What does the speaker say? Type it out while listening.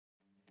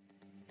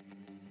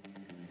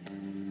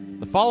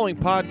The following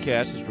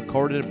podcast is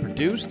recorded and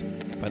produced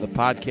by the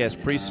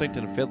Podcast Precinct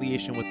in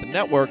affiliation with the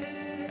network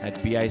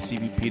at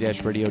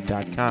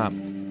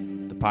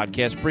bicbp-radio.com. The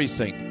Podcast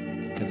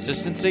Precinct.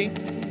 Consistency,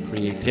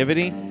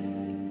 creativity,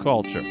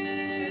 culture.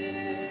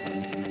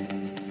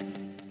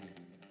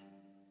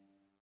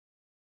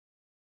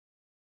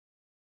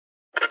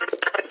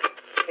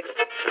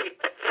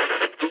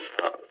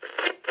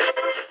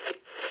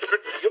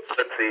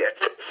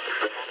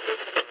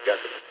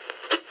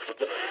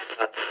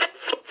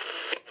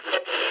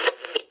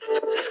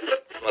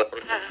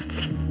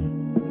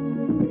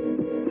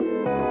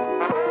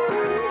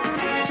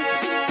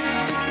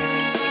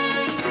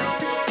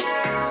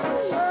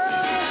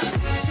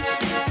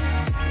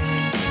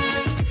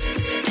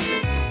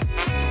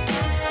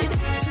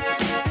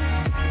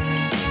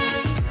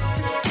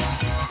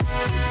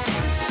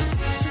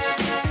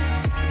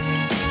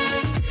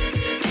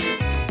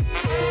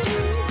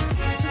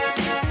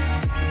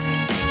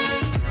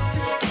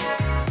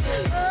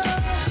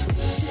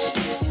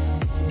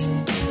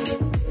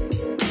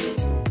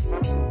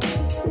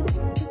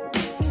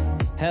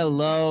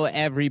 Hello,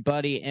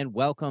 everybody, and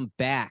welcome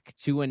back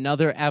to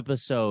another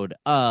episode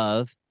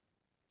of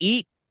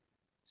Eat,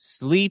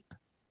 Sleep,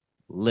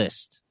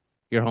 List.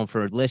 Your home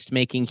for list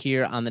making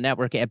here on the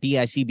network at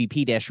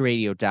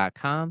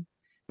bicbp-radio.com.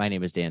 My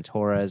name is Dan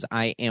Torres.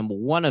 I am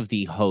one of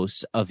the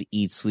hosts of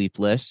Eat, Sleep,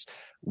 List.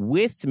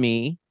 With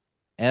me,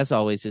 as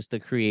always, is the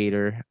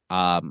creator,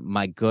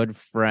 my good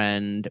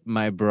friend,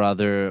 my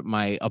brother,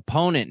 my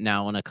opponent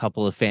now in a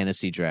couple of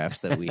fantasy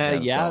drafts that we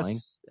have going.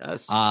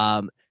 Yes.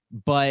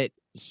 But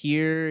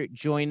here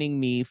joining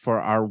me for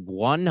our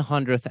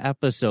 100th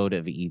episode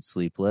of Eat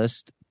Sleep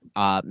List,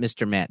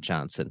 Mr. Matt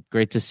Johnson.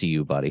 Great to see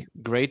you, buddy.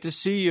 Great to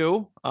see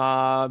you.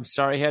 Sorry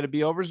I had to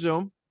be over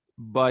Zoom,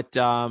 but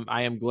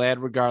I am glad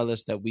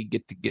regardless that we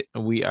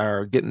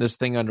are getting this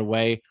thing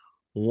underway.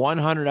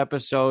 100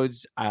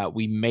 episodes.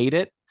 We made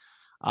it.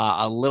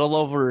 A little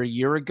over a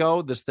year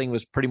ago, this thing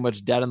was pretty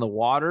much dead in the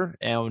water,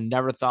 and we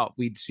never thought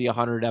we'd see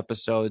 100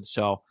 episodes.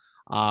 So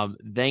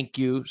thank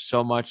you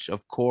so much,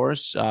 of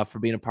course, for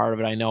being a part of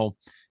it. I know,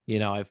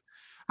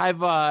 I've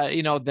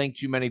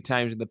thanked you many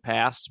times in the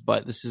past,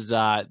 but this is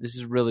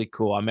really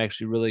cool. I'm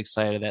actually really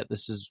excited that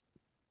this is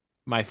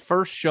my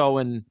first show.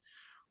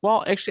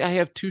 Actually, I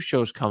have two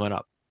shows coming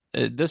up.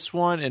 This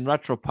one and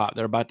Retropop,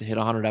 they're about to hit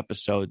 100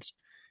 episodes,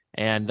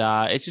 and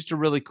it's just a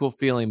really cool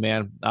feeling,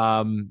 man.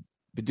 Been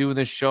doing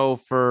this show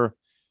for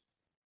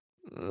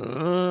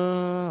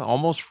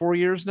almost 4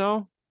 years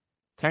now.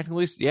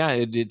 Technically, yeah,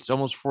 it's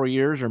almost 4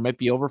 years, or might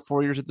be over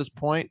 4 years at this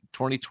point,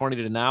 2020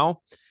 to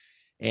now,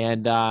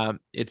 and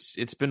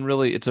it's been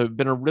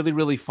a really,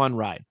 really fun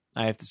ride.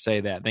 I have to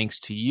say that.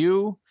 Thanks to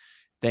you,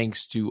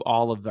 thanks to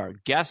all of our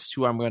guests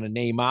who I'm going to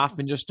name off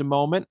in just a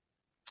moment.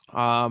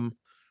 All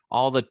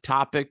the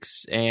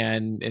topics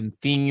and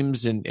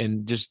themes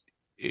and just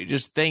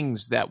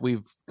things that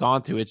we've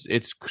gone through.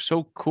 It's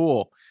so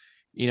cool.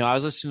 I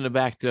was listening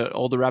back to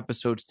older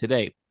episodes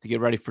today to get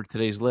ready for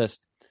today's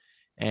list.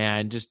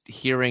 And just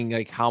hearing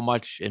like how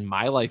much in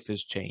my life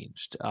has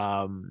changed,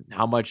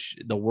 how much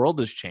the world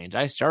has changed.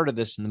 I started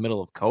this in the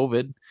middle of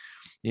COVID,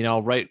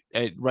 right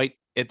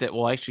at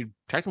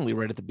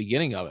the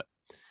beginning of it.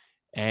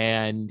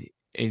 And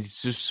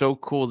it's just so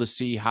cool to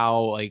see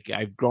how like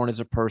I've grown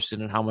as a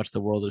person and how much the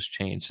world has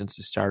changed since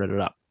I started it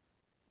up.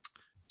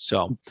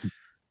 So,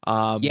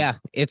 yeah,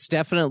 it's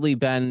definitely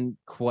been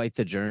quite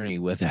the journey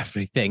with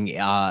everything.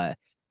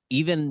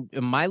 Even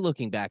my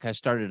looking back, I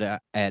started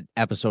at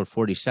episode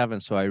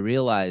 47, so I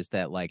realized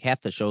that like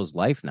half the show's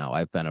life now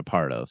I've been a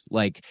part of.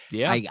 Like,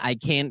 yeah. I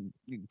can't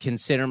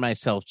consider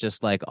myself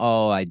just like,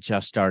 oh, I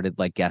just started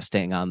like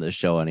guesting on the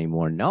show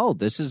anymore. No,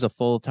 this is a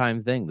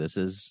full-time thing. This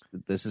is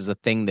a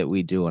thing that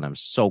we do, and I'm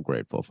so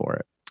grateful for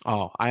it.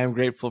 Oh, I am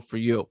grateful for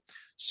you.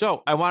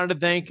 So I wanted to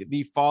thank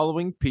the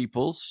following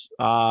peoples,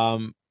 not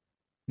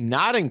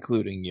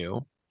including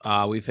you.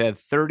 We've had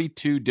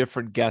 32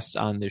 different guests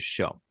on this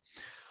show.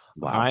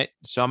 Wow. All right,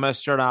 so I'm going to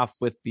start off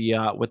with the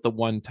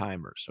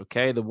one-timers,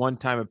 okay? The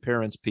one-time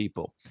appearance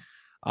people.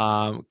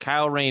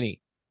 Kyle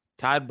Rainey,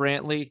 Todd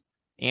Brantley,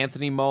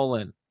 Anthony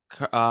Mullen,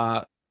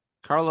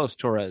 Carlos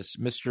Torres,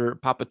 Mr.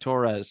 Papa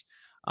Torres,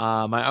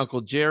 my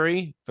Uncle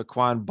Jerry,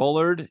 Faquan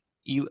Bullard,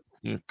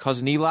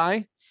 Cousin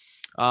Eli,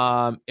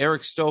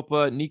 Eric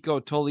Stopa, Nico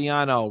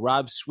Toliano,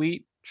 Rob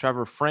Sweet,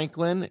 Trevor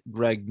Franklin,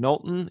 Greg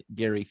Knowlton,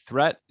 Gary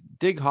Threat,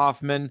 Dig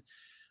Hoffman,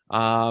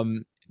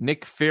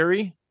 Nick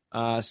Ferry,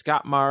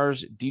 Scott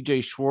Mars,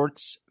 DJ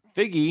Schwartz,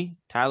 Figgy,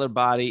 Tyler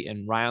Body,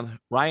 and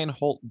Ryan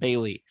Holt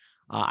Bailey.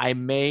 I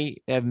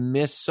may have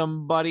missed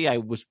somebody.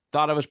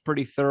 Thought I was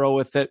pretty thorough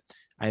with it.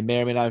 I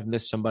may or may not have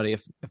missed somebody.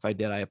 If I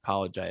did, I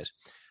apologize.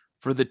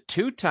 For the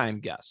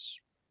two-time guests,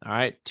 all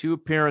right, 2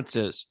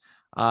 appearances,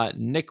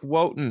 Nick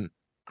Wotan,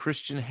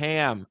 Christian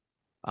Ham,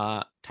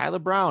 Tyler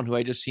Brown, who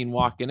I just seen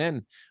walking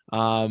in,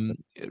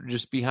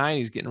 just behind.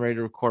 He's getting ready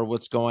to record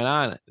What's Going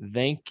On.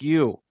 Thank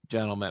you,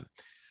 gentlemen.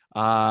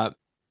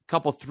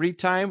 Couple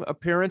 3-time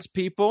appearance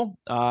people.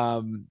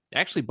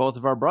 Actually, both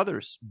of our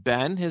brothers.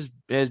 Ben has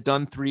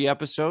done 3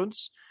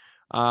 episodes.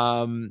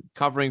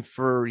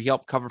 he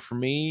helped cover for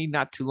me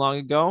not too long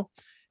ago.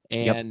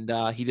 Yep.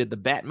 And he did the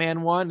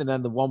Batman one, and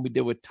then the one we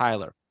did with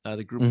Tyler,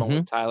 the group one Mm-hmm.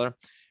 with Tyler.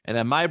 And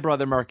then my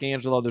brother, Mark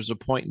Angelo, there's a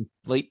point in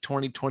late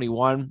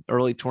 2021,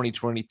 early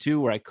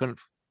 2022 where I couldn't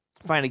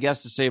find a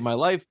guest to save my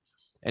life,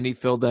 and he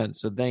filled in.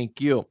 So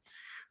thank you.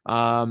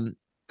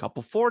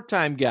 Couple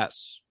 4-time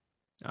guests.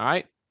 All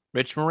right.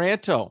 Rich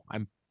Moranto.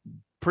 I'm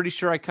pretty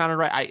sure I counted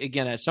right.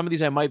 Again, some of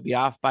these I might be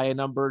off by a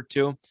number or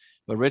two,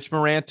 but Rich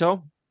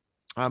Moranto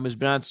has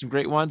been on some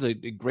great ones, a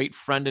great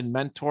friend and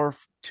mentor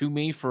to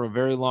me for a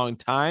very long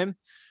time.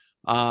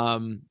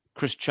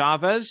 Chris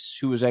Chavez,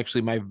 who was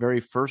actually my very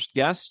first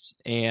guest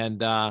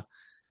and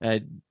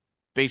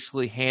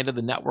basically handed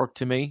the network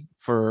to me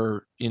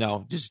for,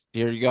 just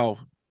here you go,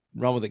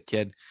 run with it,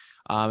 kid.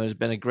 Has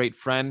been a great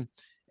friend.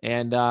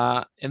 And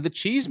the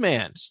Cheese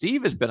Man,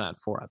 Steve, has been on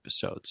 4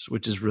 episodes,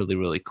 which is really,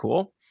 really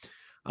cool.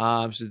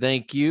 So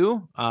thank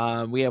you.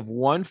 We have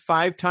one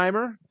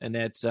 5-timer, and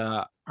that's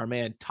our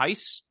man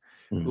Tice,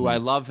 who I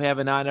love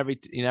having on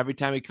every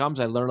time he comes.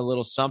 I learn a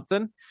little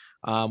something.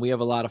 We have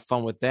a lot of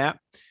fun with that.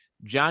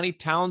 Johnny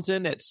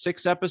Townsend at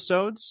 6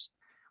 episodes.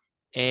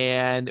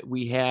 And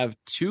we have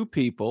 2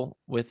 people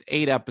with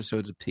 8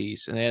 episodes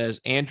apiece, and that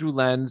is Andrew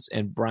Lenz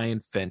and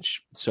Brian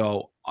Finch.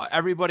 So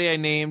everybody I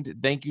named,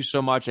 thank you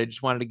so much. I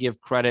just wanted to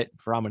give credit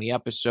for how many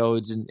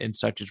episodes and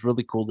such. It's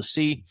really cool to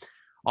see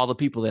all the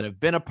people that have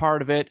been a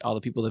part of it, all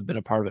the people that have been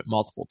a part of it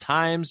multiple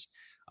times,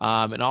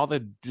 and all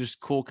the just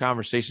cool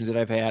conversations that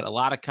I've had. A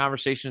lot of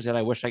conversations that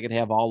I wish I could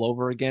have all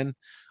over again,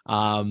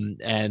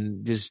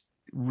 and just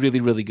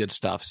really, really good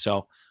stuff.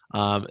 So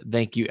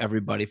thank you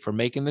everybody for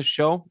making this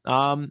show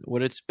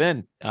what it's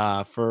been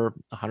for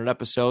 100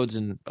 episodes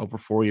and over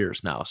 4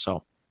 years now.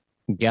 So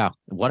yeah,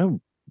 what a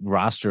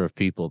roster of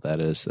people that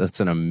is. That's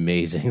an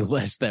amazing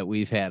list that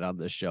we've had on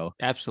this show.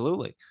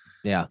 Absolutely.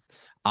 Yeah.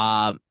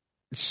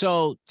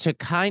 So to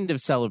kind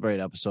of celebrate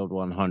episode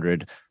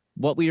 100,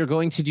 what we are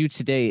going to do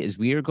today is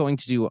we are going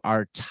to do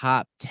our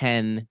top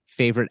 10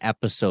 favorite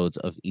episodes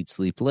of Eat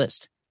Sleep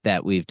List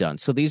that we've done.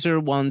 So these are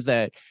ones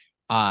that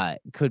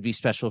could be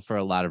special for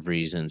a lot of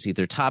reasons,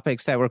 either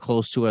topics that were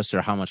close to us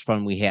or how much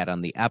fun we had on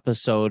the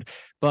episode.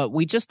 But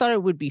we just thought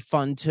it would be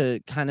fun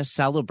to kind of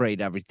celebrate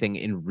everything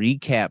and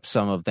recap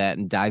some of that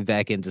and dive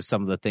back into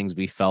some of the things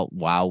we felt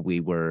while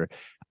we were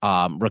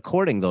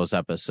recording those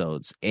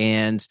episodes.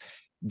 And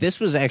this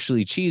was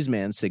actually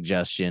Cheeseman's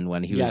suggestion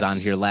when he was on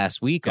here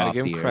last week off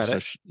the air.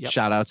 So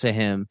shout out to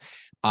him.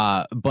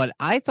 But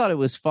I thought it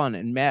was fun.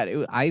 And Matt,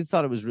 I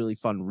thought it was really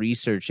fun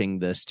researching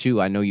this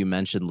too. I know you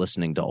mentioned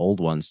listening to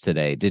old ones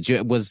today.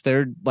 Was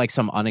there like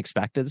some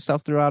unexpected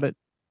stuff throughout it?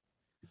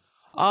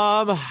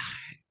 Yeah,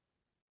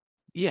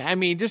 I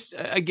mean, just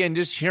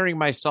hearing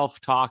myself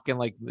talk and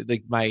like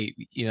my,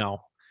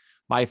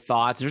 my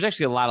thoughts. There's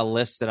actually a lot of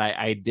lists that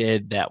I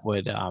did that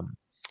would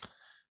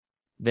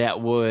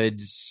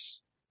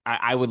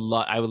I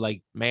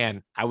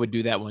would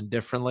do that one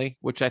differently,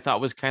 which I thought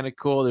was kind of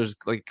cool. There's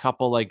like a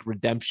couple like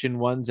redemption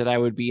ones that I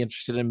would be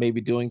interested in maybe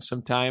doing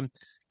sometime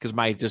because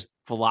my just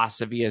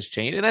philosophy has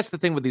changed. And that's the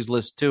thing with these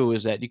lists too,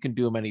 is that you can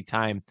do them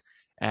anytime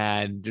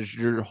and just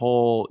you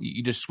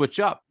just switch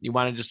up. You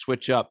want to just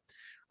switch up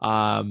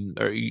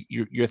or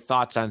your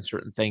thoughts on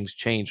certain things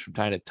change from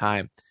time to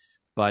time.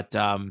 But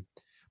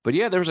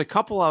yeah, there was a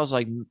couple I was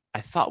like,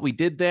 I thought we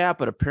did that,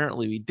 but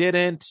apparently we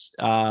didn't.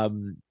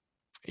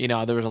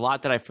 There was a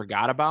lot that I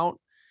forgot about,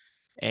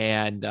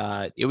 and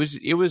it was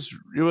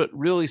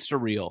really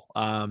surreal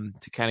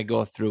to kind of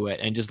go through it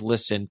and just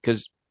listen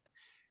because,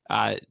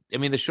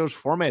 the show's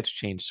format's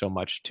changed so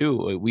much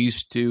too. We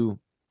used to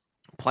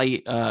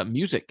play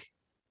music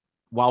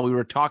while we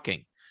were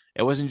talking.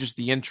 It wasn't just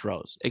the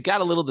intros. It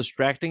got a little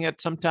distracting at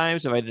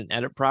sometimes if I didn't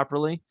edit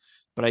properly,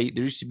 but there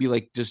used to be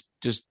like just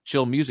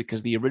chill music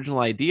because the original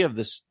idea of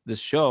this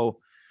show,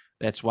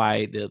 that's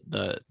why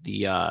the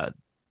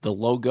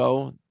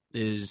logo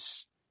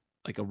is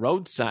like a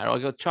road sign or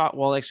like a chalk.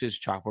 Well, actually, it's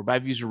chalkboard, but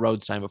I've used a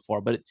road sign before.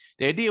 But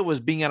the idea was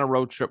being on a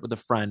road trip with a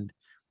friend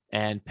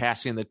and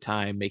passing the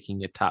time,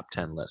 making a top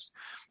 10 list.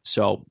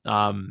 So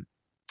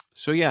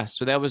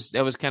that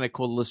was kind of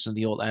cool to listen to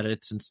the old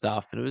edits and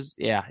stuff. And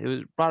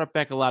it brought up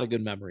back a lot of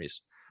good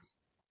memories.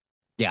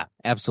 Yeah,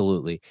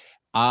 absolutely.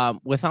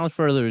 Without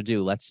further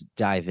ado, let's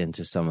dive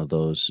into some of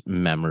those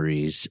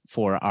memories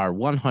for our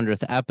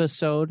 100th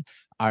episode.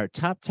 Our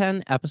top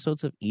 10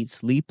 episodes of Eat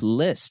Sleep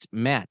List.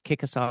 Matt,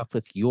 kick us off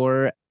with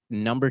your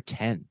number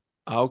 10.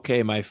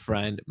 Okay, my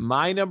friend.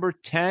 My number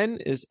 10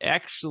 is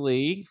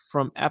actually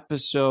from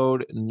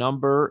episode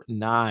number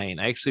 9.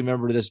 I actually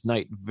remember this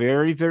night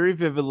very, very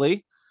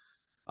vividly.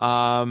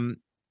 July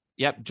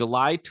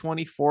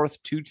 24th,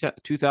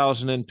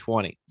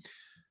 2020.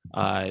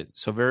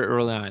 So very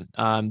early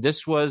on.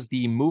 This was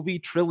the movie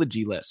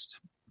trilogy list.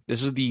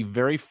 This was the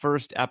very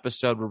first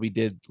episode where we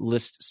did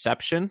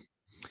Listception.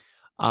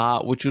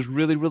 Which was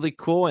really, really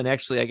cool. And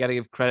actually, I got to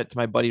give credit to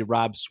my buddy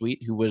Rob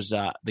Sweet, who was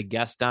the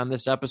guest on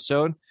this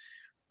episode.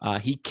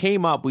 He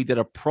came up. We did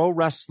a pro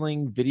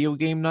wrestling video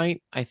game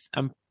night.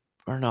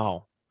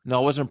 No, it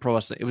wasn't pro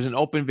wrestling. It was an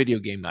open video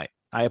game night.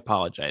 I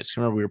apologize.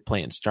 Remember, we were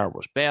playing Star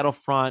Wars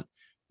Battlefront.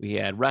 We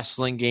had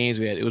wrestling games.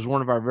 It was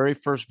one of our very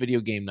first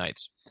video game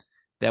nights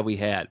that we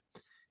had.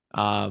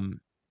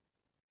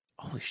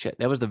 Holy shit,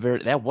 that was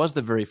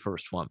the very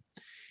first one.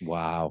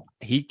 Wow.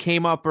 He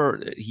came up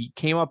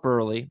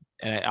early,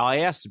 and I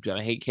asked him,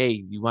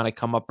 hey, you want to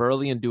come up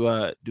early and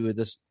do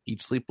this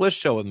Eat Sleep List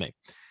show with me?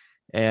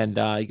 And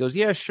he goes,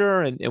 yeah,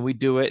 sure. And we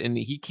do it. And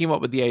he came up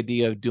with the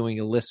idea of doing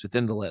a list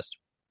within the list.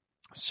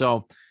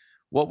 So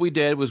what we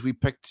did was we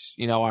picked,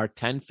 our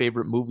 10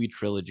 favorite movie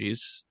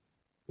trilogies,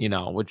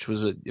 which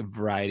was a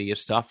variety of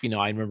stuff.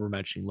 I remember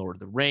mentioning Lord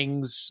of the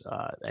Rings.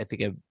 I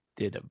think I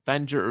did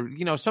Avenger,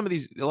 some of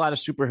these, a lot of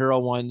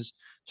superhero ones,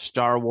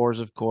 Star Wars,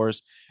 of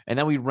course. And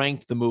then we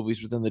ranked the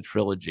movies within the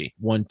trilogy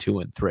 1, 2,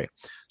 and 3.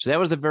 So that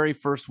was the very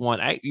first one.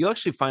 You'll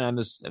actually find on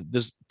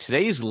this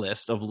today's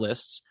list of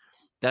lists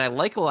that I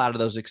like a lot of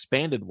those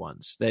expanded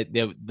ones, that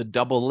the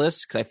double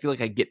lists, because I feel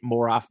like I get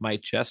more off my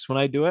chest when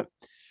I do it.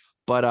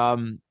 But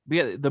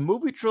yeah, the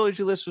movie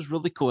trilogy list was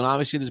really cool. And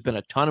obviously there's been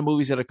a ton of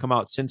movies that have come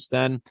out since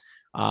then.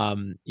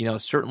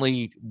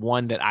 Certainly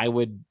one that I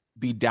would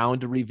be down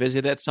to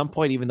revisit at some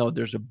point, even though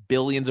there's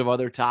billions of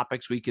other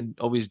topics we can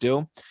always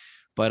do.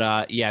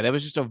 But yeah, that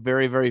was just a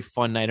very, very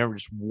fun night.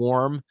 Just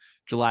warm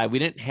July. We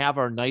didn't have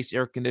our nice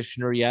air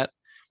conditioner yet.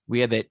 We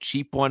had that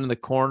cheap one in the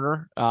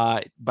corner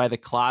by the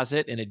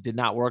closet, and it did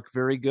not work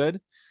very good.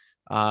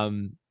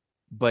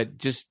 But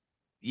just,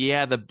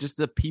 yeah,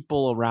 the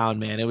people around,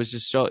 man, it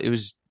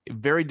was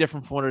very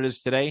different from what it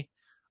is today.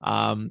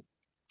 A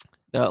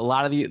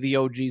lot of the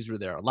OGs were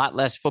there, a lot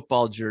less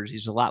football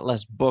jerseys, a lot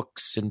less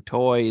books and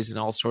toys and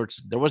all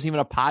sorts. There wasn't even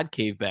a pod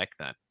cave back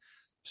then.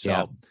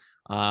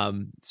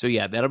 So,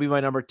 yeah, that'll be my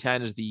number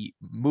 10 is the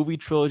movie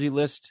trilogy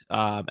list,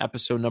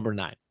 episode number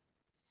 9.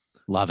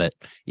 Love it.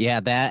 Yeah,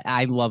 that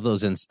I love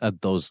those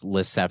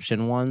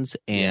Listception ones.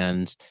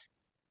 And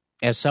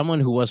as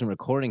someone who wasn't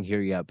recording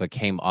here yet, but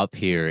came up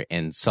here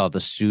and saw the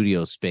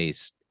studio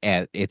space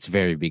at its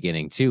very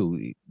beginning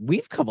too,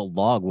 we've come a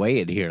long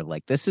way in here.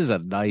 Like, this is a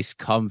nice,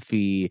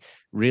 comfy,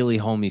 really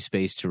homey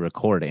space to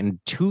record, and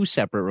 2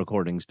 separate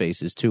recording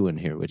spaces too in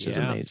here, which is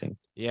amazing.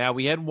 Yeah,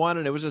 we had one,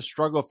 and it was a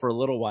struggle for a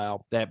little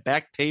while. That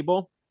back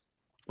table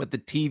with the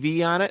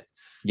TV on it,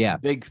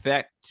 big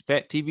fat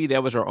TV,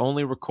 that was our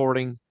only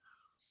recording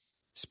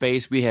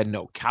space. We had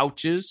no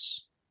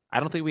couches. I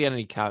don't think we had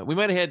any couch. We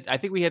might have had. I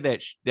think we had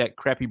that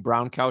crappy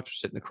brown couch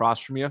sitting across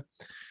from you.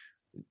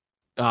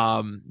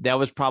 That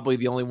was probably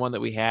the only one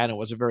that we had. It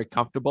wasn't very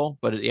comfortable,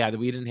 but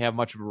we didn't have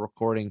much of a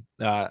recording,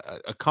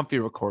 a comfy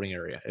recording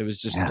area. It was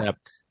just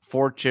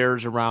 4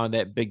 chairs around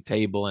that big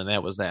table, and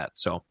that was that.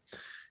 So,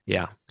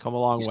 yeah, come a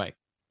long way.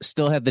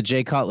 Still have the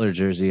Jay Cutler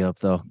jersey up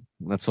though.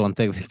 That's one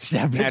thing that's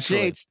never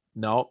changed.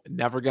 No,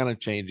 never gonna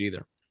change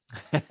either.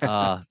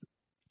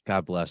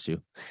 God bless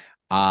you.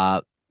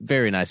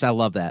 Very nice. I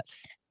love that.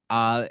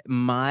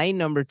 My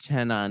number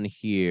 10 on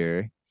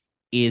here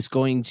is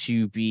going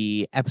to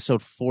be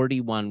episode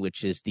 41,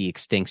 which is the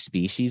extinct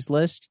species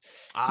list.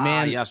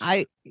 Man, yes.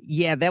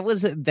 That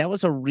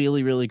was a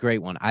really, really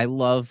great one. I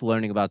love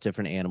learning about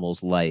different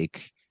animals,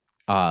 like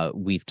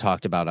we've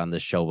talked about on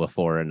this show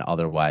before and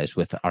otherwise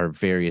with our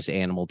various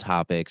animal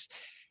topics.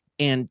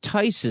 And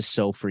Tice is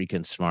so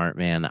freaking smart,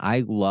 man.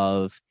 I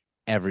love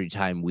every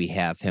time we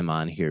have him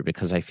on here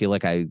because I feel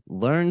like I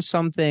learn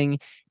something,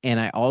 and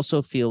I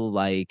also feel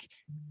like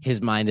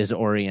his mind is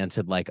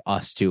oriented like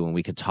us too, and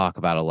we could talk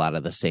about a lot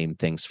of the same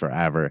things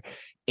forever.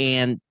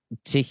 And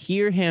to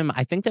hear him,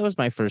 I think that was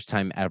my first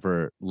time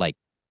ever like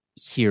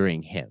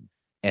hearing him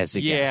as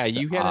a guest.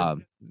 You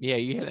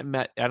hadn't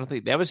met. I don't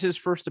think that was his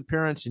first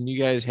appearance, and you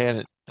guys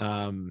hadn't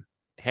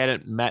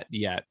met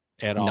yet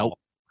at all. Nope,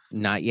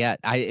 not yet.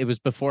 It was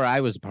before I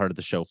was part of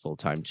the show full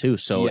time too,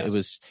 so it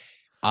was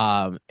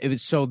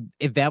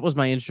that was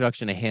my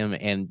introduction to him.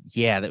 And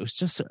that was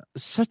just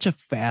such a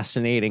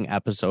fascinating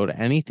episode.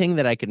 Anything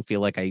that I can feel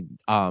like I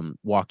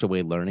walked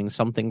away learning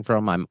something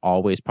from, I'm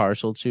always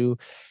partial to.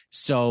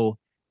 So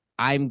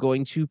I'm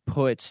going to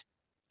put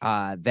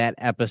that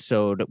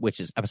episode,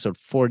 which is episode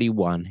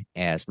 41,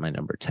 as my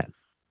number 10.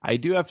 I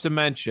do have to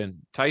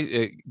mention,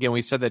 again,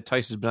 we said that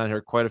Tice has been on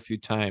here quite a few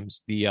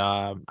times. The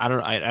I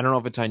don't know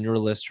if it's on your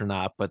list or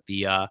not, but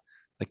the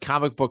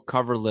comic book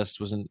cover list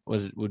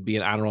would be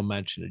an honorable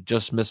mention. It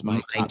just missed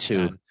my top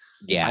 10.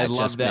 Yeah, I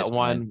love that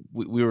one.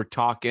 We were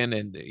talking,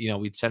 and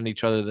we'd send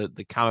each other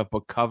the comic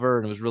book cover,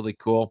 and it was really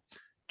cool.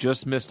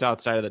 Just missed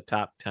outside of the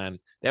top 10.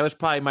 That was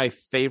probably my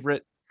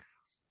favorite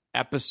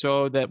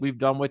episode that we've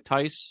done with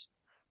Tice,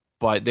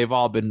 but they've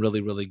all been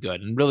really, really good,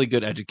 and really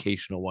good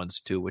educational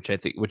ones too, which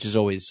is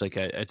always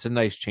it's a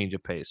nice change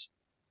of pace.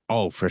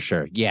 Oh, for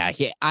sure. Yeah.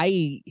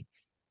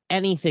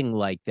 Anything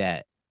like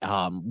that.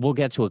 We'll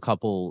get to a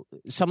couple.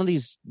 Some of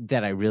these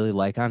that I really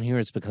like on here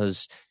is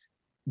because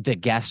the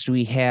guest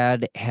we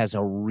had has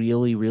a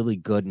really, really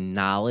good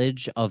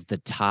knowledge of the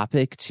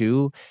topic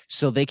too,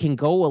 so they can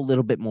go a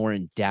little bit more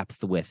in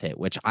depth with it,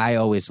 which I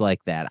always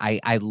like that.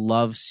 I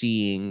love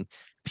seeing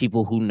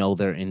people who know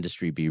their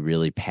industry be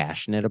really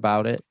passionate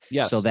about it.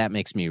 Yes. So that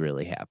makes me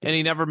really happy. And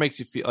he never makes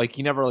you feel like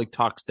he never like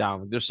talks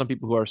down. There's some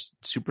people who are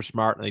super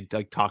smart and they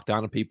like talk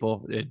down to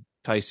people.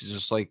 Tice is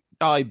just like,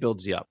 oh, he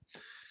builds you up.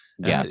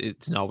 Yeah.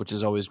 Which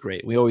is always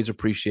great. We always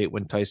appreciate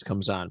when Tice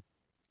comes on.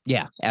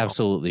 Yeah,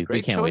 absolutely.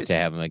 We can't wait to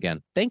have him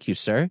again. Thank you,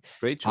 sir.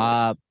 Great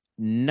choice.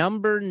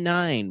 Number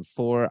 9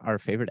 for our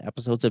favorite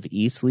episodes of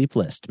Sleep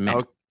List.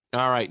 Matt.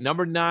 All right.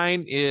 Number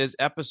 9 is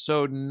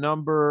episode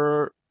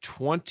number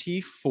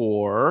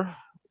 24,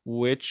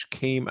 which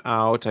came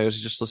out. I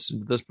was just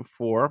listening to this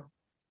before.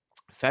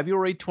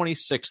 February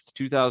 26th,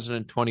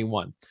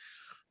 2021.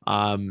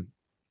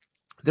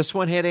 This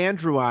one had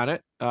Andrew on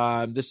it.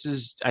 I think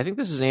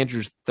this is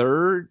Andrew's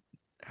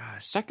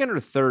second or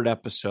third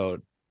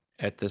episode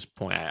at this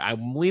point.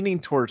 I'm leaning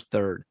towards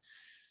third.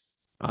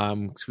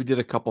 Because we did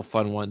a couple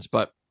fun ones,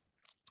 but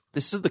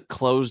this is the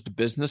closed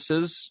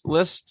businesses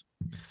list.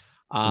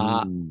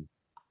 Any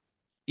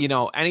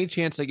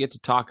chance I get to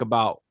talk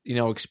about,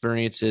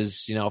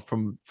 experiences,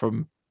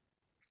 from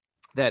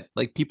that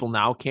like people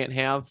now can't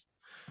have,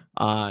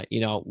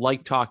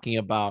 like talking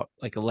about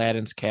like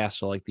Aladdin's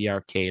Castle, like the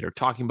arcade, or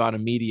talking about a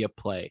media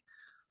play.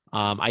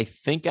 I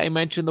think I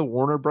mentioned the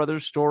Warner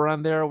Brothers store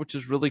on there, which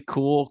is really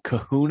cool.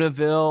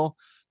 Kahunaville,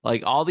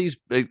 like all these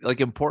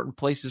like important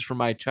places from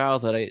my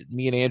childhood.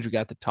 Me and Andrew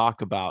got to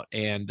talk about,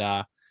 and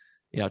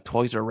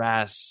Toys R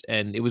Us,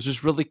 and it was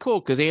just really cool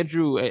because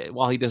Andrew,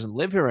 while he doesn't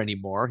live here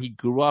anymore, he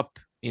grew up,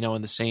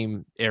 in the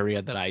same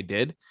area that I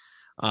did,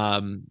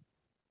 in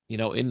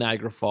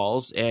Niagara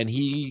Falls, and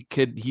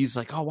he's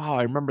like, oh wow,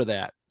 I remember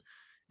that,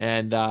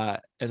 and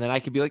then I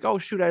could be like, oh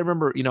shoot, I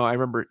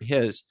remember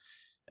his,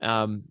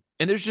 and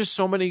there's just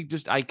so many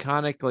just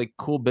iconic like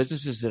cool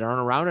businesses that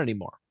aren't around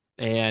anymore,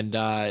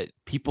 and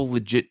people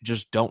legit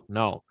just don't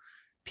know.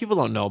 People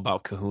don't know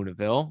about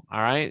Kahunaville, all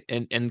right?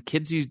 And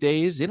kids these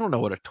days, they don't know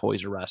what a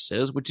Toys R Us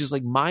is, which is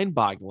like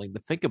mind-boggling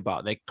to think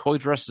about. Like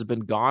Toys R Us has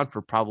been gone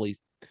for probably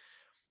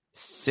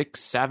 6,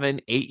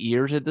 7, 8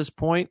 years at this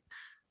point,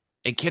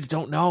 and kids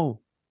don't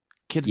know.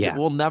 Kids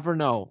will never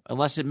know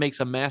unless it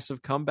makes a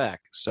massive comeback.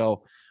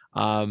 So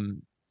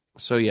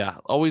yeah,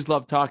 always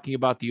love talking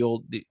about the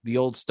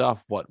old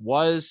stuff, what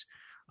was,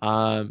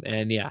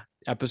 and yeah.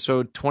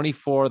 Episode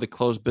 24, the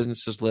closed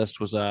businesses list,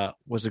 was a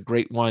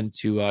great one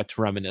to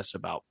reminisce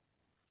about.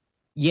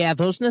 Yeah,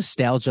 those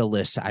nostalgia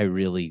lists I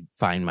really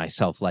find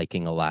myself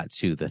liking a lot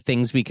too. The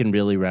things we can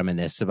really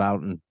reminisce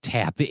about and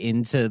tap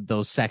into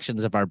those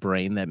sections of our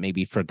brain that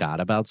maybe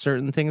forgot about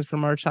certain things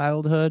from our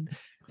childhood.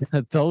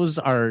 Those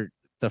are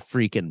the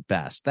freaking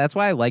best. That's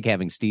why I like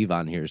having Steve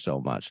on here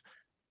so much.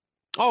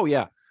 Oh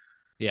yeah.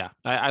 Yeah.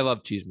 I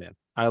love Cheeseman.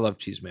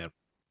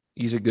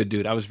 He's a good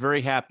dude. I was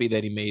very happy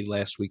that he made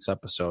last week's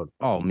episode.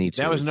 Oh, me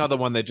too. That was another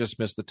one that just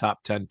missed the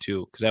top 10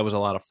 too, because that was a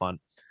lot of fun.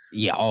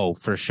 Yeah. Oh,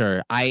 for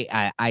sure.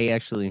 I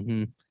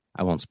actually,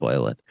 I won't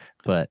spoil it,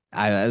 but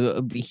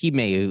he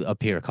may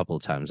appear a couple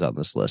of times on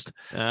this list.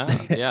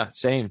 Yeah.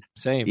 Same.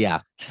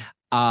 Yeah.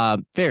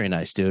 Very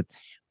nice, dude.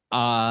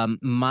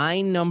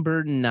 My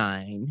number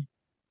 9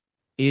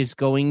 is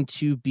going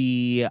to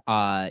be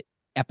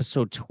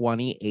episode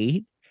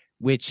 28.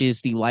 Which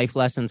is the life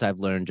lessons I've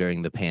learned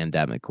during the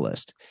pandemic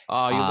list.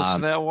 Oh, you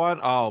listen to that one?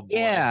 Oh, boy.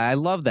 Yeah, I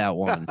love that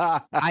one.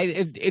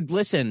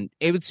 Listen,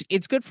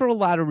 it's good for a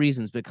lot of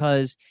reasons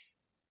because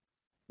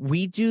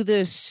we do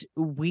this.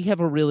 We have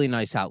a really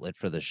nice outlet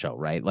for the show,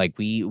 right? Like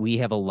we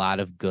have a lot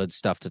of good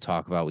stuff to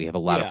talk about. We have a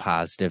lot of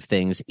positive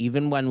things.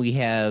 Even when we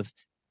have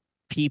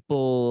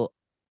people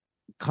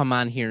come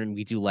on here and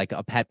we do like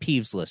a pet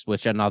peeves list,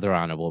 which another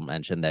honorable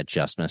mention that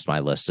just missed my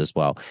list as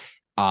well.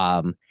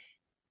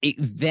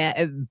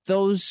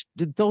 Those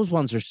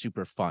ones are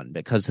super fun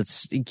because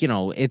it's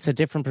it's a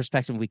different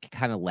perspective. We can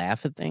kind of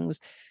laugh at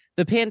things.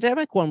 The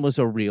pandemic one was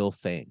a real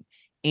thing,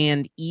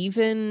 and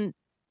even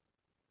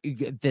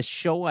the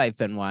show I've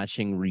been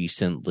watching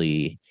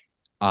recently,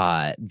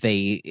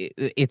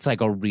 it's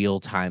like a real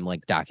time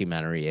like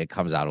documentary. It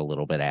comes out a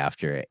little bit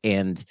after it,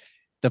 and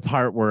the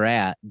part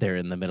they're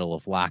in the middle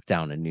of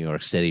lockdown in New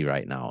York City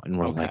right now, and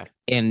we're like,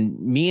 and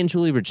me and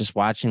Julie were just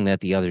watching that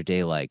the other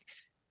day, like,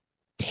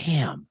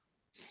 damn.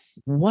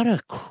 What a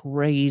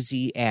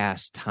crazy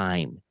ass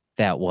time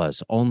that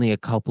was only a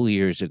couple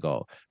years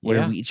ago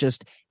where we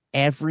just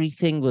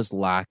everything was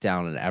locked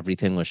down and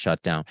everything was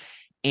shut down.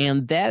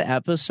 And that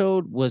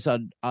episode was a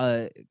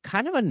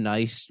kind of a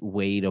nice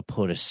way to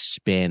put a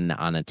spin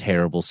on a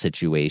terrible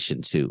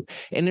situation too.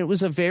 And it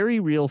was a very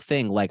real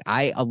thing. Like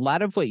a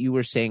lot of what you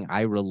were saying,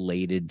 I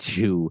related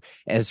to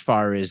as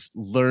far as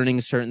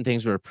learning certain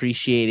things or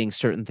appreciating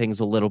certain things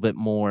a little bit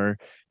more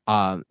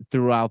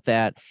throughout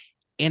that.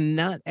 And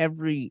not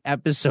every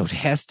episode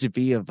has to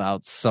be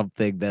about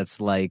something that's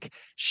like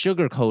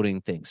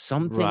sugarcoating things.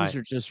 Some things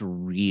are just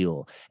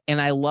real. And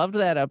I loved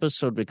that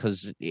episode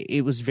because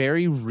it was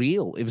very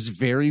real. It was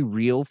very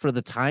real for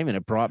the time. And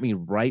it brought me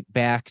right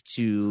back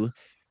to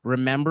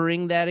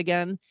remembering that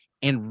again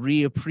and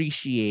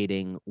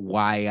reappreciating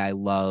why I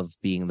love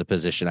being in the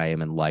position I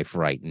am in life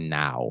right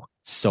now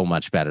so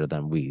much better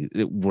than we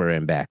were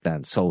in back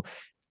then. So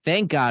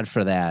thank God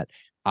for that.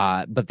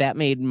 But that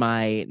made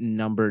my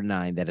number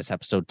 9. That is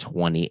episode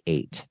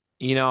 28.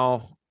 You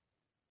know,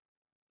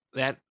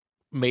 that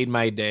made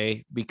my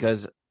day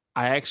because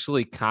I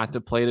actually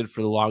contemplated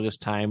for the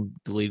longest time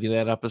deleting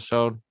that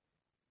episode.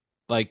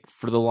 Like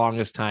for the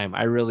longest time,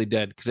 I really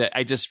did because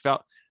I just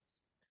felt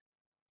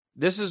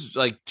this is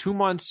like 2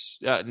 months.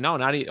 No,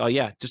 not oh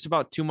yeah, just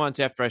about 2 months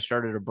after I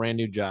started a brand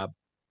new job.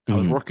 I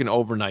was working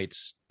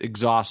overnights,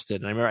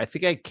 exhausted. And I remember, I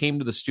think I came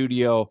to the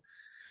studio,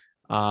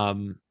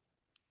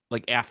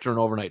 like after an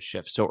overnight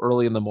shift, so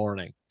early in the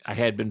morning. I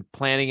had been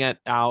planning it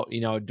out,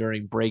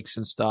 during breaks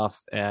and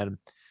stuff, and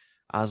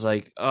I was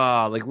like,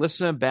 oh, like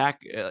listening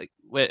back, like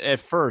at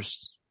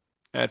first,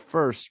 I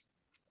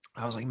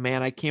was like,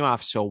 man, I came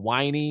off so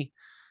whiny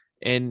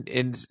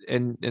and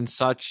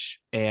such,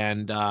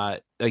 and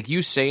like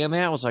you saying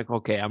that, I was like,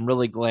 okay, I'm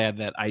really glad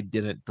that I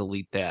didn't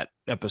delete that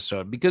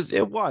episode because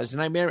it was,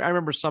 and I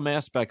remember some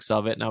aspects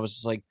of it, and I was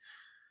just like,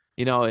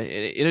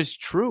 it is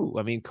true.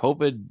 I mean,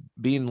 COVID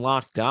being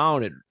locked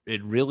down,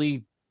 it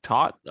really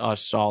taught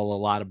us all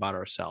a lot about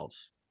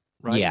ourselves,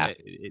 right? Yeah.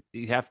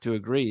 You have to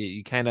agree.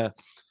 You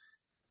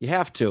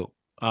have to.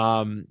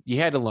 You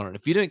had to learn.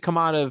 If you didn't come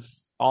out of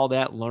all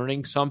that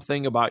learning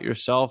something about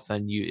yourself,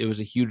 then it was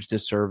a huge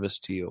disservice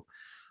to you.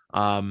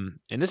 And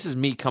this is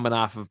me coming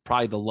off of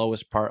probably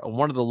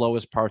one of the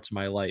lowest parts of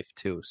my life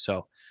too.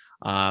 So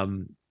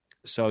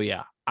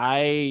yeah,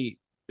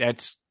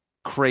 that's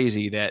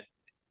crazy that,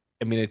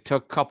 I mean, it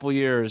took a couple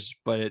years,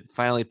 but it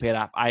finally paid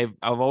off.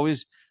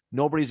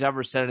 Nobody's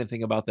ever said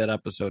anything about that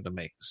episode to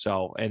me.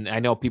 So, and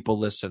I know people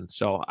listen.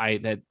 So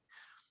it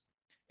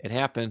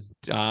happened,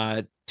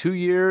 2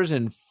 years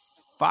and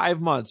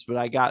 5 months, but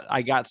I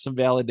got some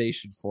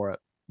validation for it.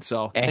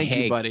 So thank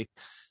you, buddy.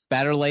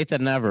 Better late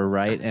than never,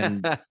 right?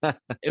 And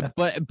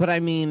but I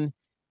mean,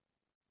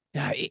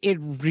 it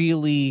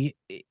really,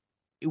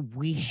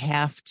 we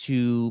have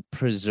to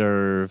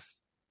preserve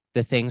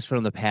the things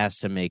from the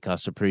past to make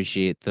us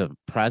appreciate the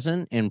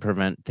present and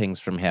prevent things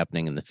from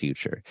happening in the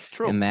future.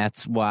 True. And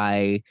that's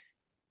why,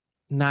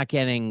 not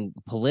getting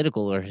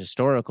political or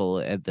historical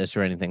at this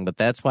or anything, but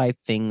that's why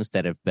things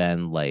that have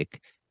been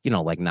like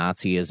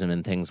Nazism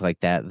and things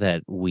like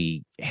that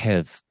we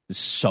have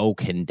so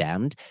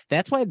condemned,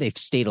 that's why they've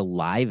stayed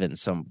alive in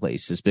some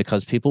places,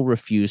 because people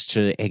refuse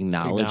to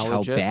acknowledge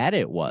how bad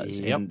it was.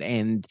 Yep.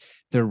 And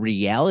the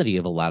reality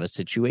of a lot of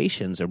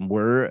situations. And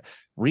we're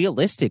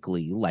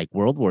realistically, like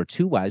World War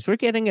II wise, we're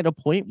getting at a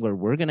point where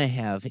we're going to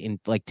have, in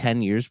like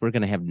 10 years, we're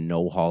going to have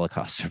no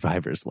Holocaust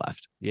survivors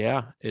left.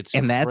 Yeah, it's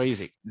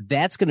crazy.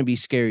 That's going to be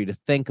scary to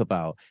think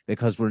about,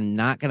 because we're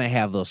not going to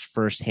have those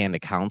firsthand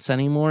accounts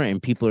anymore,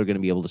 and people are going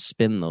to be able to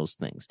spin those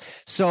things.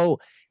 So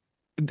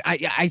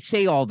I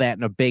say all that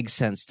in a big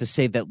sense to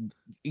say that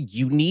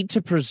you need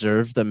to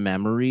preserve the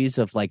memories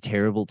of like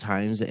terrible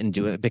times and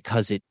do it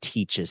because it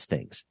teaches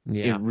things.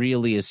 Yeah. It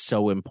really is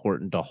so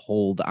important to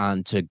hold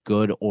on to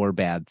good or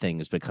bad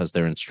things because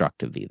they're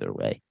instructive either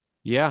way.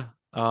 Yeah.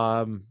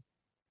 That's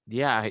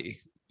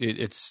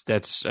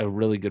a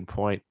really good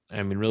point.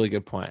 I mean, really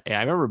good point. I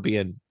remember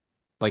being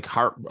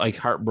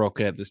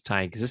heartbroken at this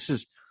time,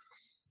 because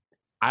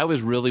I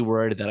was really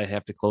worried that I'd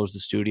have to close the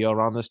studio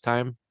around this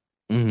time.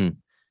 Mm-hmm.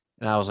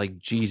 And I was like,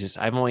 Jesus,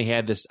 I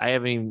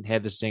haven't even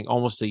had this thing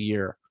almost a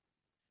year.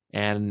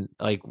 And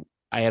like,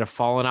 I had a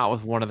falling out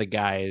with one of the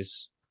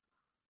guys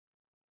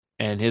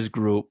and his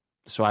group.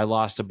 So I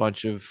lost a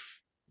bunch of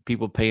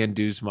people paying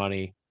dues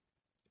money.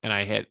 And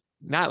I had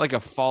not like a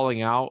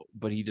falling out,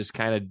 but he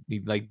kind of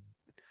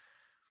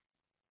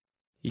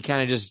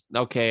just,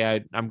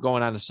 okay, I'm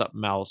going on to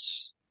something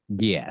else.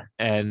 Yeah.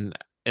 And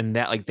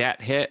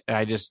that hit. And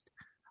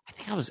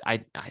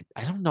I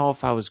don't know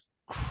if I was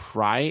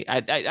crying.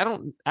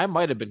 I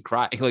might have been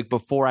crying like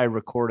before I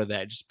recorded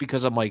that, just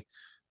because I'm like,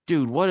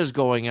 dude, what is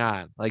going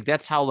on? Like,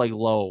 that's how like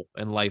low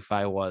in life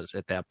I was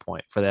at that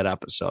point for that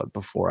episode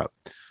before it.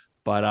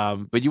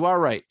 But you are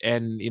right,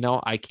 and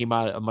I came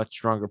out a much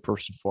stronger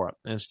person for it,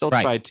 and still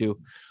try to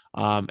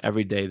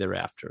every day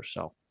thereafter.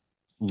 So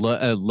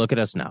look at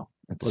us now.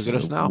 Look at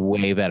us now.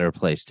 Way better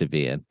place to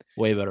be in.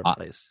 Way better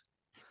place.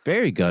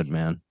 Very good,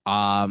 man.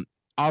 All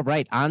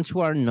right, on to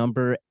our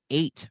number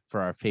 8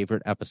 for our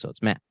favorite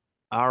episodes, Matt.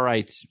 All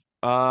right.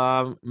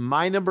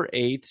 My number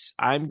 8,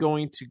 I'm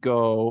going to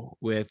go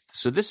with,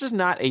 so this is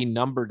not a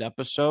numbered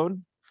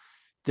episode.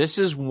 This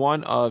is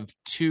one of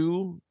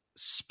 2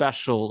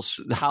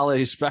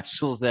 holiday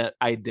specials that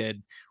I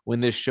did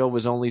when this show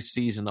was only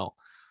seasonal.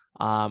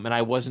 And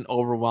I wasn't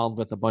overwhelmed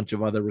with a bunch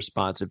of other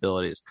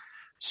responsibilities.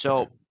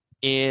 So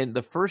in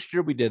the first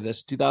year we did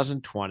this,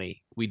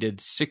 2020, we did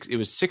 6. It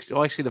was 6.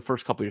 Well, actually, the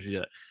first couple years we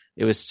did it.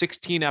 It was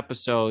 16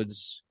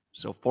 episodes.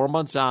 So 4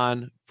 months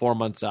on, 4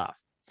 months off.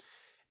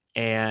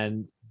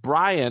 And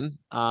Brian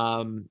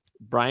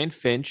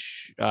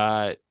Finch,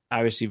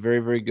 obviously very,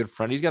 very good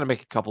friend. He's going to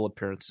make a couple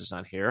appearances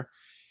on here.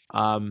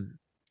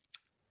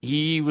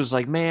 He was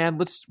like, man,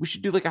 we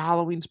should do like a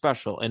Halloween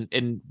special.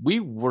 And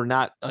we were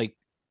not like,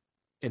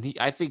 and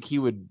I think he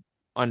would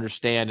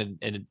understand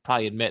and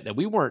probably admit that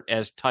we weren't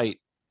as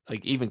tight,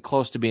 like even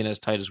close to being as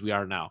tight as we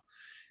are now.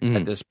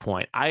 at this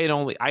point.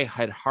 I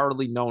had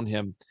hardly known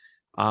him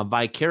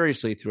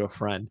vicariously through a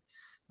friend,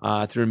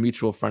 through a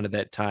mutual friend at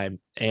that time,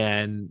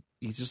 and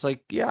he's just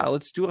like, yeah,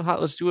 let's do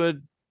a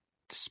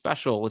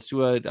special, let's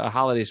do a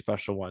holiday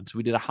special one. So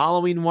we did a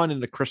Halloween one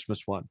and a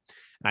Christmas one,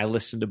 and I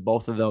listened to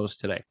both of those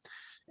today,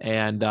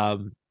 and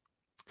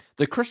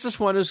the Christmas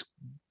one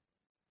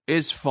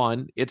is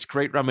fun. It's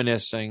great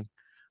reminiscing.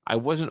 I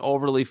wasn't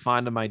overly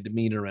fond of my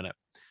demeanor in it,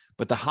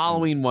 but the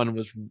Halloween one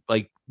was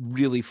like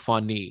really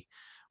funny,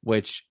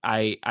 which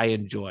I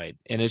enjoyed.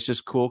 And it's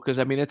just cool because,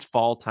 I mean, it's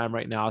fall time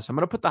right now. So I'm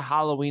going to put the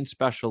Halloween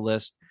special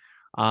list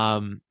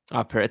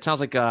up here. It sounds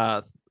like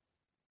they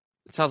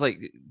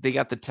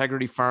got the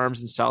Tegrity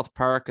Farms in South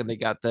Park, and they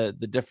got the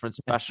different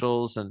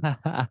specials and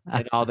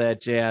all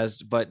that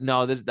jazz. But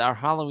no, this is our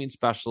Halloween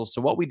special.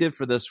 So what we did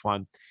for this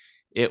one,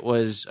 it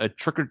was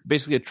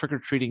basically a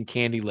trick-or-treating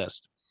candy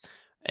list.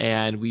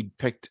 And we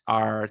picked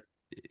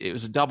it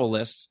was a double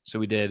list. So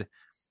we did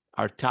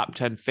our top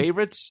 10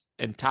 favorites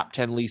and top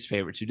 10 least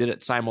favorites. You did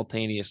it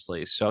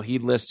simultaneously. So he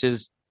lists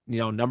his,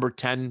 number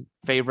 10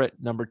 favorite,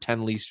 number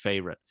 10 least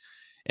favorite.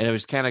 And it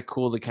was kind of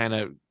cool to kind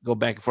of go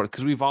back and forth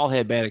because we've all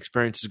had bad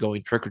experiences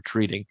going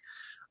trick-or-treating.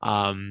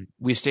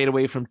 We stayed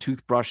away from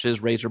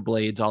toothbrushes, razor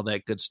blades, all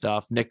that good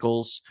stuff,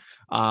 nickels.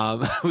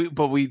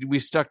 But we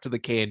stuck to the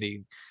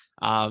candy.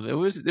 There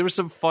was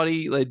some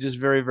funny, like just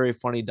very, very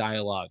funny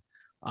dialogue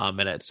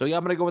in it. So yeah,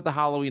 I'm gonna go with the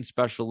Halloween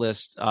special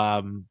list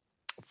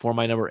for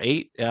my number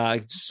 8.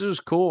 This was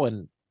cool,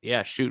 and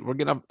yeah, shoot, we're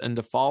getting up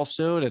into fall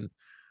soon, and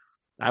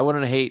I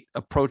wouldn't hate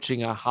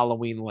approaching a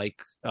Halloween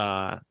like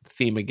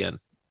theme again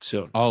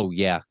soon. Oh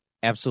yeah,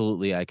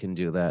 absolutely, I can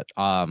do that.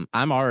 I'm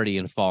already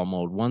in fall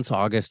mode. Once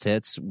August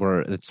hits,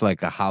 it's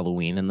like a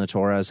Halloween in the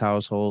Torres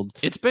household.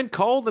 It's been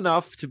cold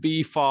enough to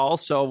be fall,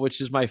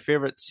 which is my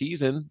favorite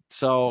season.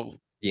 So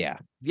yeah,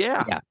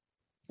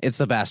 it's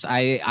the best.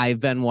 I've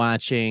been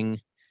watching.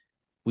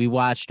 We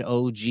watched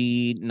OG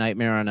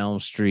Nightmare on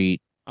Elm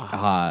Street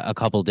a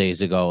couple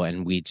days ago,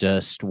 and we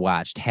just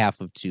watched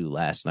half of 2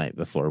 last night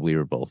before we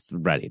were both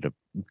ready to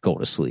go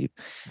to sleep.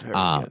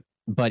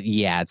 But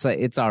yeah,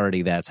 it's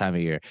already that time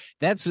of year.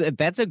 That's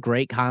a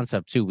great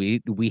concept too.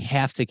 We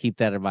have to keep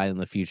that in mind in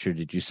the future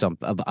to do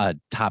a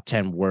top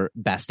 10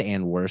 best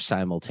and worst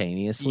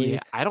simultaneously. Yeah,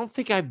 I don't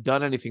think I've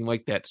done anything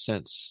like that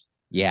since.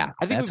 Yeah,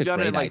 I think we've done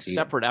it in like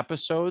separate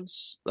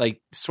episodes,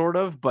 like sort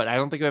of, but I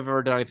don't think I've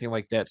ever done anything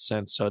like that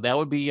since. So that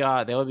would be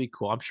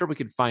cool. I'm sure we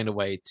could find a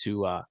way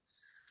to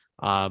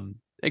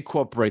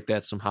incorporate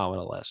that somehow in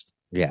a list.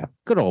 Yeah,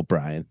 good old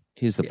Brian.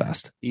 He's the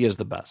best. He is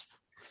the best.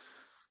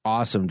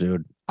 Awesome,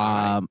 dude.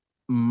 Right.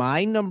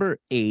 My number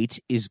 8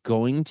 is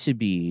going to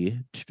be.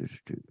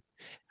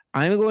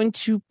 I'm going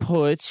to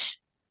put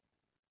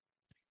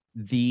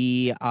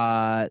the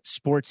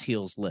Sports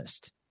Heels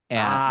list.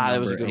 That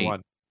was a good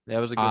one. That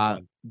was a good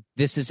one.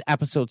 This is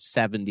episode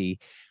 70.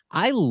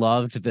 I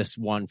loved this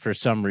one for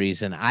some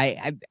reason.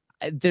 I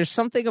there's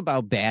something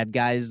about bad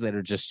guys that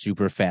are just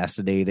super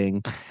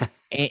fascinating,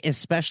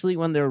 especially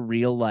when they're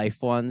real life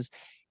ones.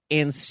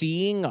 And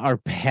seeing our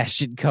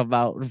passion come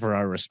out for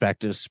our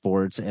respective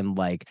sports and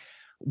like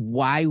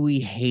why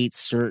we hate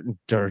certain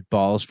dirt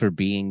balls for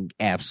being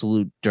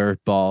absolute dirt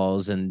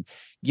balls, and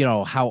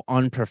how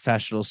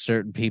unprofessional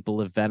certain people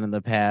have been in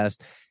the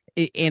past.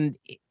 That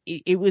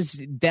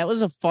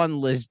was a fun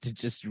list to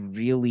just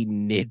really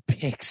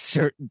nitpick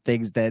certain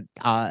things that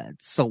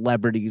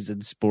celebrities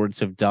in sports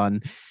have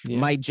done. Yeah.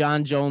 My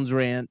John Jones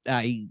rant,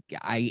 I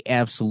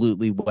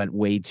absolutely went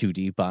way too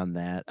deep on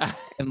that.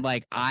 And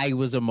like I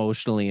was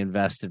emotionally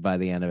invested by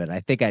the end of it.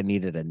 I think I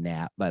needed a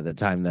nap by the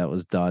time that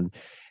was done.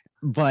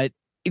 But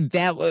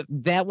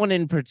that one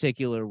in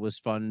particular was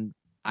fun,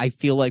 I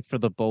feel like, for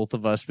the both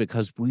of us,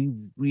 because we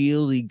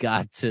really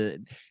got to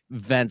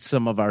vent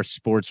some of our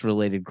sports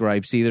related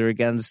gripes, either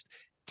against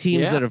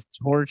teams that have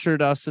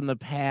tortured us in the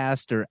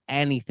past or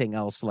anything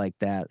else like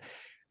that.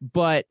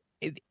 But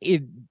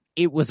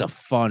it was a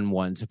fun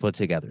one to put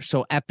together.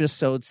 So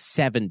episode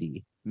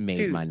 70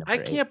 made my number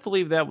 8. Can't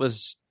believe that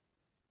was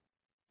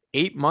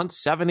 8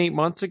 months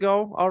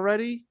ago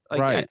already.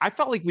 Like, right. I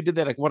felt like we did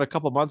that a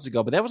couple months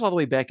ago, but that was all the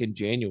way back in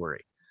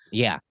January.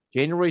 Yeah.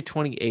 January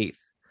 28th.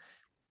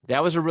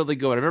 That was a really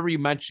good one. I remember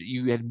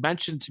you had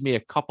mentioned to me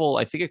a couple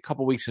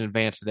weeks in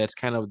advance that that's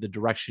kind of the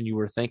direction you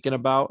were thinking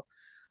about.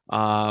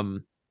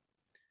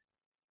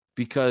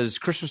 Because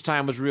Christmas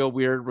time was real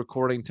weird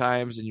recording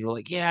times, and you were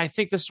like, yeah, I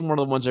think this is one of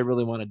the ones I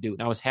really want to do.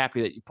 And I was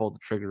happy that you pulled the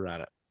trigger on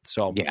it.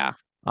 So yeah.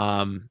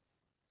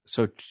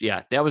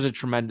 That was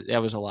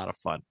a lot of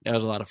fun.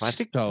 I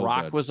think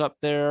Brock was up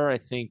there. I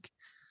think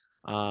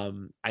I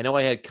know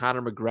I had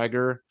Conor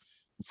McGregor,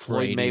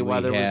 Floyd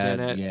Mayweather was in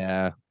it.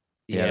 Yeah.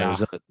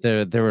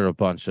 There were a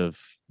bunch of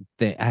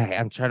things.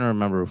 I'm trying to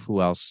remember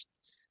who else.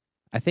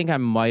 I think I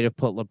might have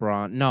put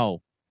LeBron.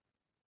 No,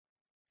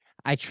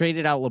 I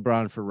traded out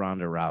LeBron for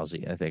Ronda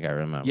Rousey. I think I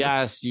remember.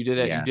 Yes, you did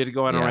it. Yeah. You did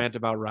go on a rant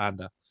about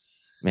Ronda.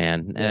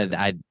 Man, and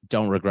I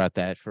don't regret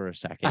that for a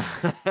second.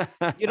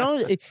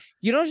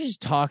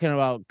 Just talking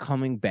about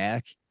coming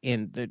back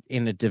in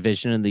a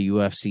division in the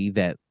UFC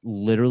that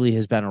literally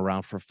has been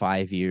around for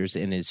 5 years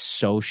and is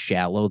so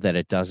shallow that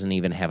it doesn't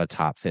even have a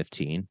top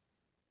 15.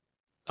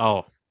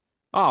 Oh,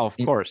 of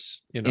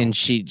course. And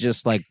she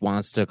just like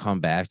wants to come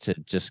back to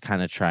just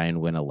kind of try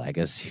and win a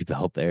legacy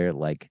belt there.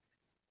 Like,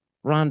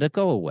 Ronda,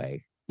 go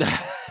away.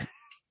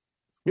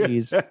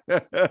 Please.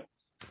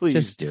 Please.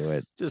 Just do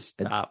it. Just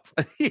stop.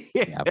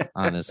 Yeah,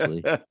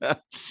 honestly.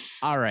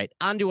 All right.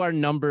 On to our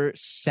number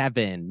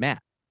 7,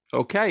 Matt.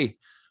 Okay.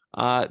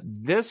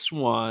 This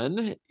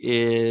one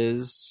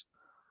is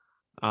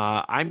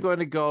I'm going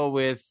to go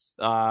with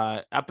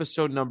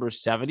episode number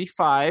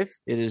 75.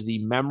 It is the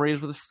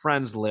Memories with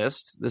Friends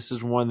list. This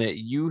is one that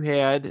you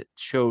had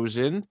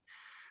chosen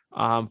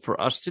for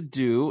us to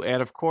do.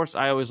 And of course,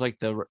 I always like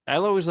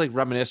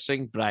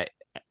reminiscing, but I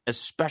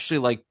especially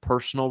like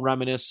personal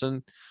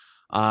reminiscing.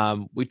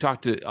 We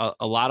talked to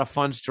a lot of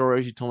fun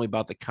stories. You told me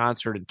about the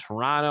concert in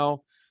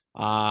Toronto.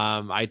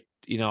 I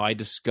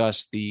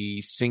discussed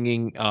the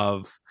singing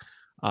of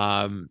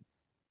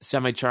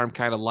Semi-Charmed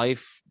Kind of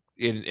Life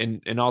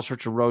in all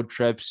sorts of road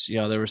trips.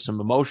 There were some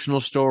emotional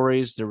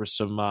stories. There were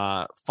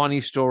some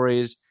funny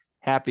stories,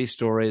 happy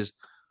stories,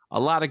 a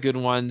lot of good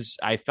ones.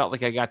 I felt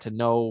like I got to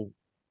know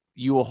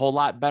you a whole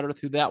lot better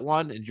through that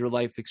one and your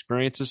life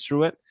experiences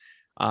through it.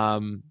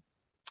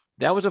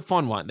 That was a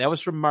fun one. That was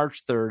from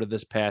March 3rd of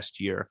this past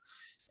year.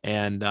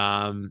 And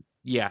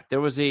there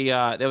was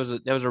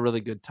a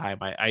really good time.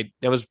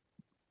 That was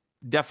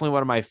definitely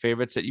one of my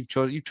favorites that you've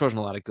chosen. You've chosen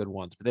a lot of good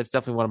ones, but that's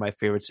definitely one of my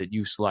favorites that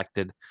you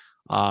selected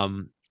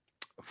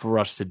for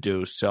us to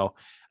do. So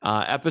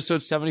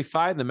episode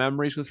 75, the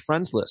Memories with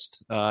Friends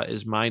list,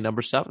 is my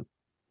number 7.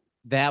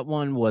 That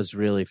one was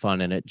really fun,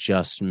 and it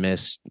just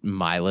missed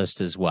my list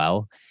as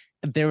well.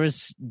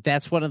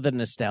 That's one of the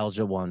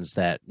nostalgia ones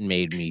that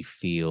made me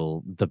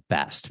feel the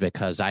best,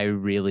 because I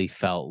really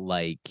felt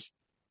like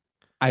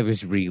I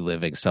was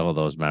reliving some of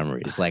those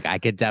memories. Like, I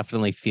could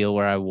definitely feel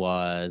where I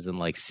was and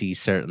like see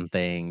certain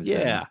things.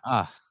 Yeah.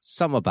 And,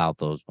 some about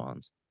those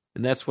ones.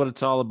 And that's what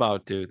it's all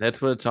about, dude.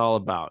 That's what it's all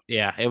about.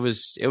 Yeah, it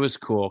was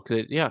cool.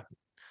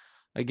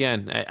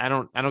 Again, I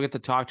don't get to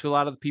talk to a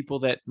lot of the people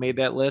that made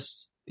that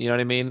list. You know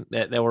what I mean?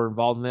 That were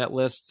involved in that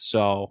list.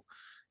 So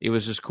it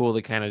was just cool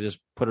to kind of just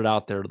put it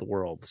out there to the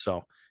world.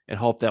 So, and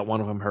hope that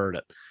one of them heard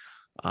it.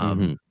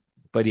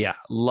 But yeah,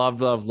 love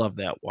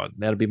that one.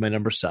 That'll be my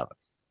number 7.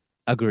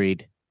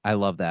 Agreed. I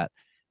love that.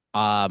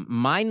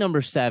 My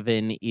number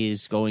 7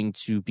 is going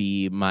to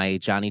be my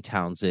Johnny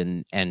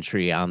Townsend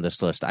entry on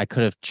this list. I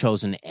could have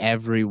chosen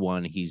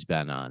everyone he's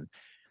been on.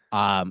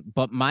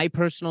 But my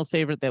personal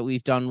favorite that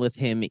we've done with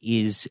him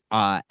is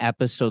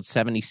episode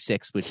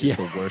 76, which is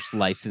the worst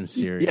licensed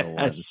serial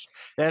one.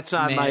 That's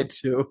on mine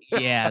too.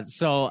 Yeah,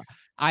 so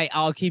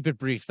I'll keep it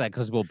brief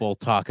because we'll both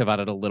talk about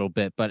it a little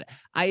bit. But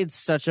I had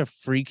such a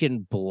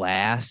freaking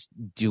blast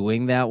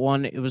doing that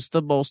one. It was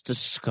the most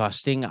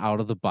disgusting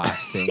out of the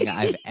box thing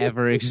I've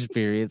ever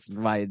experienced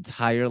in my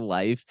entire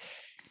life.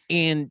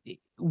 And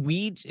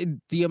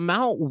the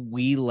amount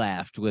we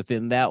laughed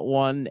within that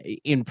one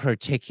in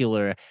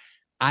particular,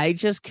 I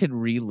just could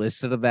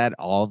re-listen to that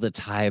all the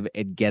time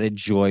and get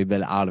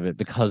enjoyment out of it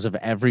because of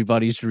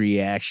everybody's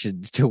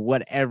reactions to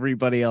what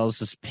everybody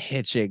else is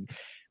pitching.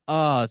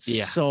 Oh,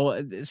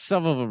 so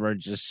some of them are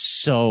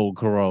just so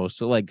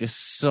gross, like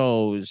just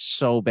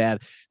so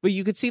bad. But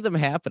you could see them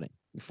happening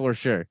for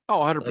sure. Oh,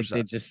 100%. Like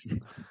they just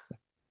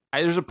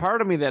there's a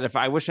part of me that if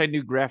I wish I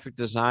knew graphic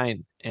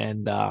design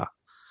and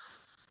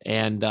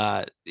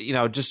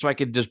just so I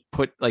could just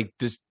put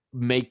just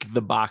make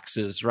the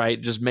boxes,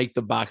 right? Just make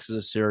the boxes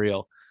of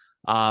cereal.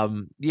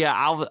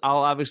 I'll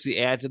obviously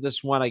add to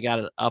this one. I got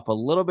it up a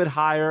little bit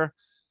higher,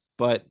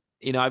 but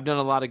I've done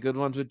a lot of good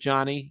ones with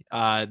Johnny.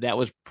 That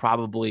was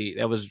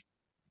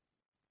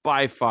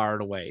by far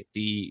and away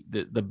the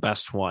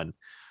best one.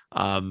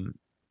 What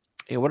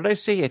did I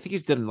say? I think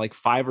he's done like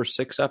 5 or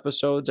 6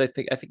 episodes. I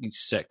think he's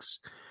 6.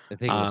 I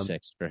think it was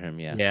 6 for him.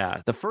 Yeah.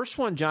 Yeah. The first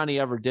one Johnny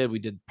ever did, we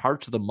did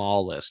Parts of the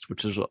Mall list,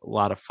 which is a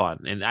lot of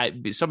fun.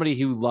 And somebody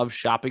who loves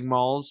shopping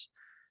malls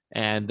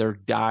and they're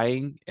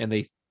dying and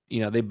they've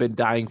been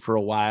dying for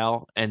a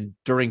while. And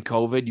during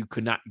COVID, you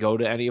could not go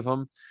to any of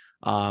them.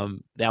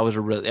 That was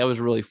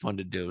really fun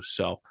to do.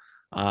 So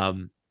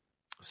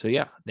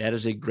yeah, that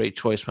is a great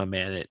choice, my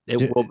man.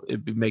 It will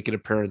make an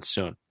appearance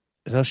soon.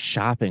 Those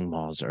shopping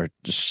malls are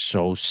just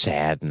so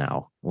sad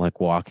now.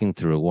 Like walking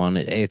through one,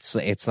 it's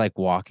like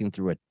walking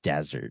through a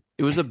desert.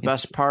 It was the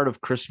best part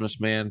of Christmas,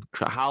 man.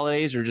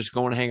 Holidays or just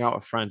going to hang out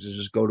with friends and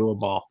just go to a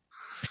mall.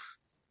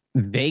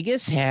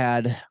 Vegas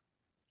had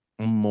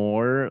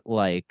more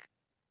like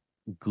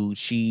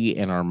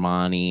Gucci and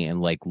Armani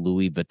and like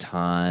Louis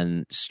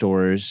Vuitton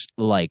stores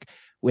like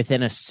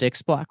within a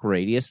 6-block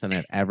radius than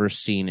I've ever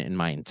seen in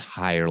my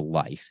entire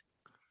life.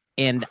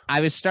 And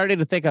I was starting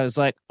to think, I was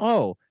like,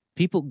 oh,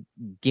 people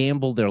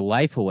gamble their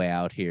life away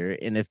out here,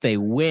 and if they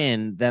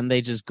win, then they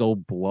just go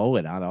blow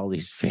it on all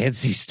these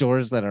fancy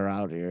stores that are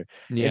out here.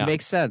 Yeah. It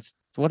makes sense.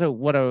 What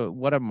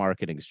a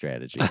marketing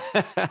strategy.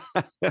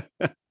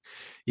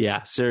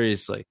 Yeah,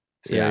 seriously.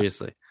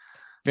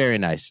 Very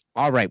nice.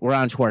 All right, we're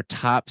on to our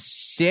top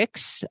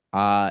 6.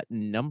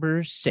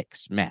 Number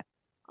 6, Matt.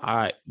 All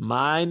right,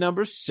 my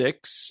number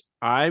 6,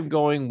 I'm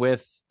going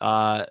with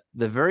the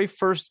very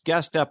first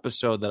guest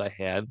episode that I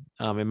had.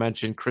 I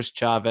mentioned Chris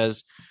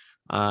Chavez,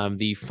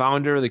 the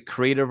founder, the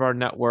creator of our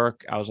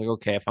network. I was like,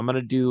 okay, if I'm going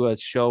to do a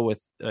show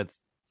with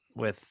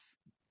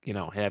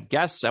have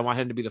guests, I want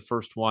him to be the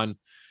first one.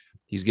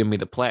 He's given me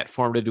the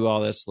platform to do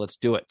all this. Let's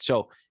do it.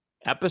 So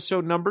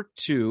episode number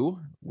 2,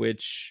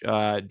 which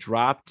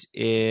dropped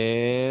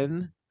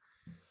in,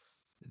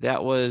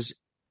 that was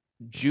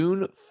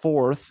June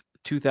 4th,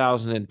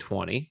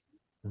 2020.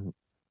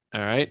 All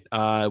right.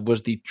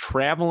 Was the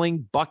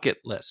traveling bucket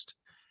list.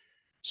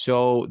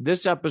 So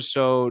this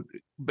episode,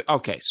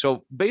 okay.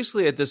 So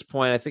basically at this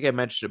point, I think I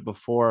mentioned it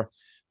before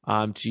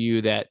to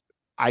you that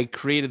I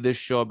created this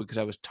show because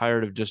I was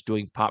tired of just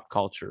doing pop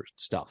culture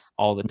stuff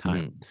all the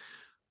time. Mm-hmm.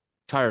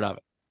 Tired of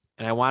it.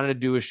 And I wanted to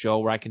do a show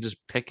where I can just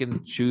pick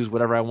and choose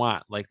whatever I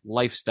want, like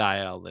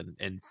lifestyle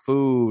and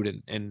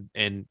food and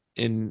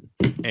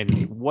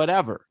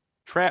whatever,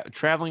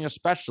 traveling,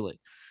 especially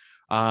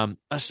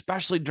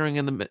during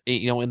in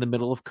the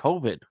middle of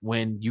COVID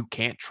when you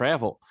can't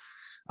travel.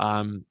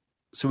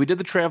 So we did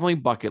the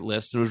traveling bucket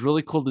list, and it was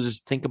really cool to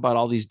just think about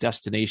all these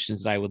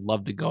destinations that I would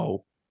love to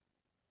go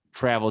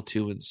travel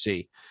to and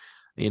see.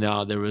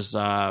 There was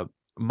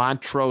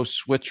Montreux,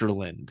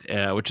 Switzerland,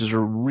 which is a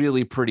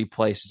really pretty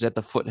place. It's at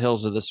the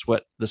foothills of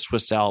the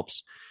Swiss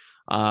Alps.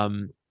 I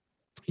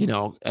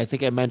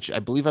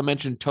believe I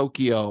mentioned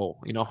Tokyo.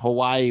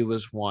 Hawaii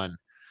was one.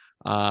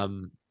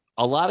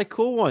 A lot of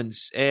cool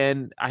ones,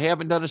 and I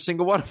haven't done a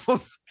single one of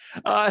them.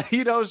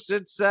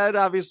 Since then,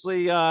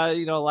 obviously, a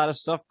lot of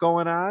stuff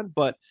going on,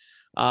 but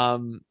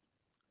and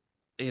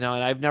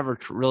I've never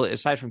really,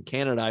 aside from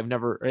Canada,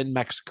 in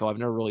Mexico, I've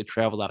never really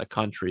traveled out of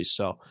country.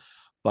 So,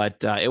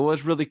 but it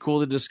was really cool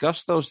to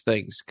discuss those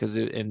things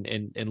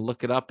and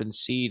look it up and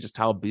see just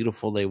how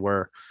beautiful they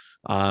were.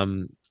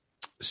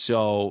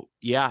 So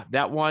yeah,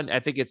 that one, I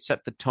think it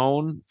set the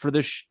tone for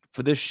this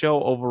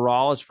show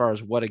overall, as far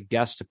as what a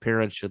guest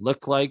appearance should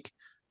look like,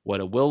 what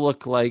it will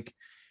look like,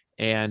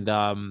 and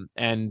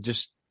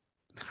just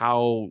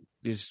how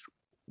is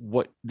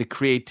what the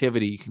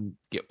creativity you can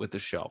get with the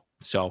show.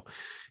 So,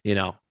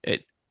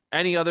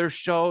 any other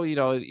show,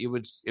 it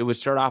would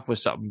start off with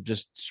something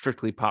just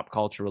strictly pop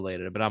culture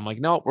related, but I'm like,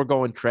 no, we're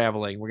going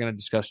traveling. We're going to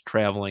discuss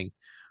traveling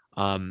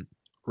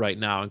right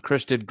now. And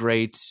Chris did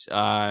great.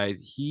 I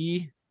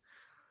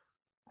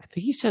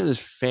think he said his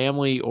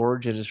family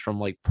origin is from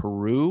like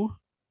Peru,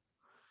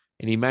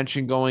 and he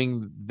mentioned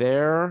going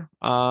there.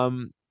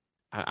 I'm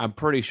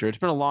pretty sure it's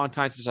been a long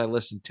time since I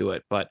listened to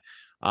it, but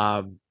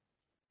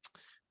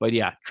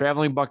yeah,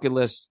 traveling bucket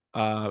list,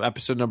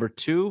 episode number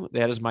 2.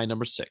 That is my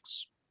number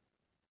 6.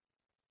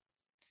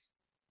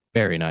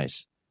 Very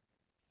nice.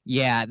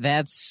 Yeah,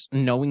 that's,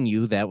 knowing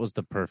you, that was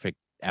the perfect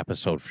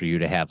episode for you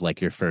to have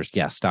like your first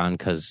guest on,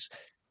 because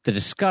the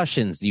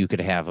discussions you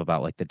could have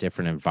about like the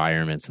different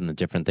environments and the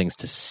different things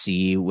to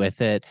see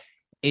with it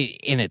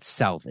in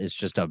itself is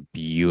just a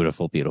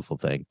beautiful, beautiful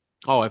thing.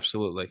 Oh,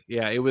 absolutely.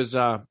 Yeah, it was,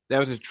 that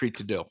was a treat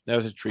to do.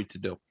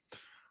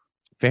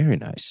 Very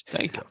nice.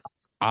 Thank you.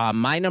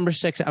 My number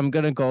 6, I'm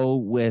going to go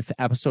with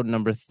episode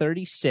number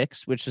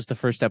 36, which is the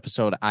first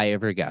episode I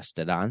ever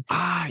guested on.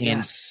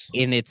 Yes.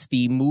 And it's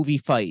the movie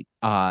fight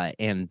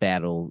and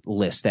battle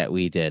list that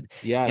we did.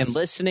 Yes. And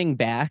listening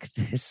back,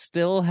 this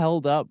still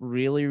held up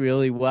really,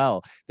 really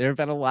well. There have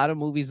been a lot of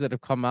movies that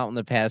have come out in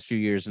the past few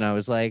years, and I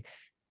was like,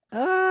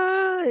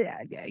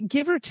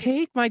 give or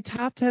take, my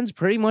top 10's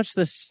pretty much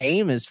the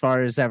same as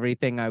far as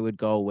everything I would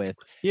go with.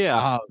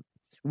 Yeah.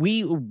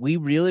 We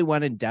really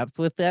went in depth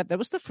with that. That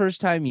was the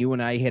first time you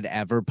and I had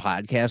ever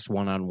podcast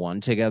one-on-one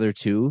together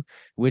too,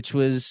 which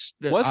was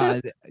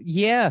it?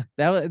 Yeah,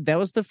 that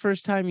was the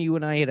first time you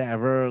and I had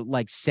ever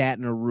like sat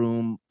in a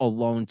room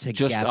alone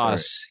together. Just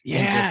us.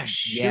 Yeah,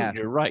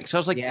 you're right. So I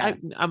was like, yeah.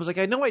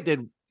 I know I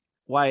did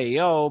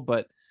YAO,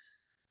 but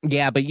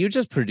yeah, but you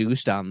just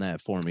produced on that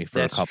for me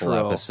for a couple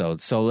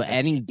episodes. So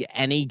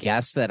any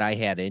guests that I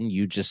had in,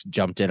 you just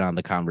jumped in on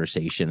the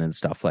conversation and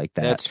stuff like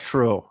that. That's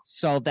true.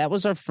 So that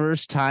was our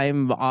first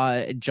time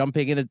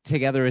jumping in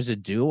together as a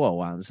duo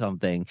on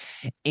something.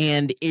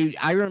 And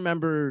I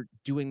remember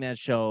doing that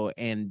show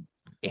and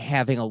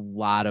having a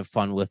lot of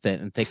fun with it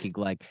and thinking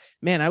like,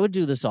 man, I would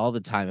do this all the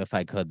time if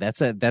I could.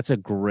 That's a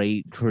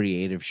great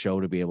creative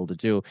show to be able to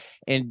do.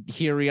 And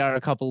here we are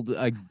a couple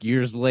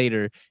years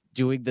later,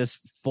 doing this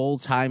full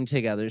time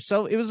together.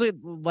 So it was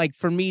like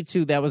for me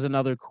too, that was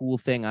another cool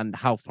thing on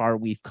how far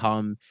we've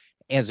come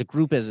as a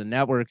group, as a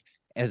network,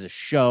 as a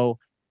show.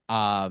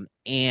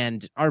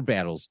 And our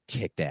battles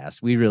kicked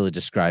ass. We really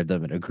described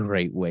them in a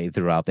great way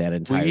throughout that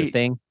entire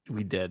thing.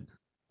 We did.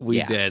 We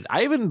Yeah. did.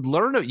 I even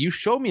learned it. You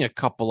showed me a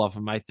couple of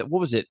them. What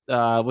was it?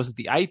 Was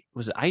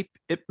it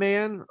Ip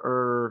Man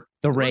or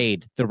The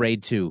Raid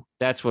 2.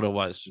 That's what it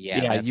was.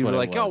 Yeah, Yeah, that's you were what it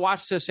like, "Oh, was.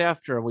 watch this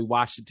after," and we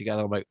watched it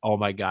together. I'm like, "Oh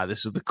my god,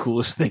 this is the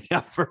coolest thing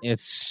ever."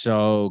 It's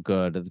so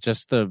good.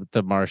 Just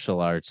the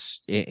martial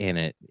arts in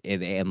it,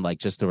 and like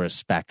just the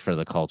respect for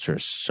the culture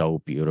is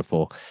so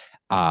beautiful.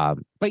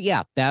 But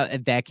yeah,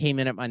 that came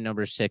in at my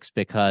number 6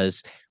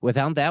 because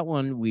without that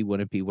one, we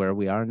wouldn't be where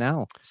we are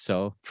now.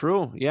 So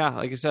True. Yeah,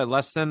 like I said,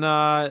 less than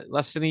a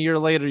year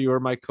later, you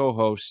were my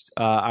co-host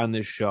on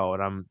this show,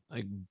 and I'm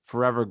like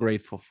forever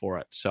grateful for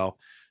it. So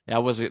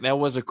that was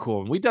a cool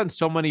one. We've done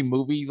so many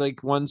movie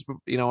like ones,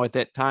 at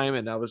that time,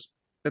 and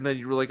then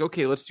you were like,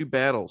 okay, let's do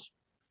battles.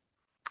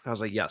 I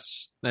was like,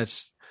 yes,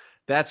 that's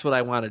what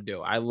I want to do.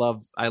 I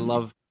love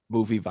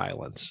movie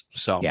violence.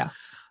 So yeah,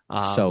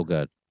 so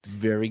good.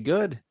 Very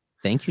good.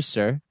 Thank you,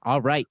 sir.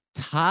 All right,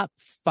 top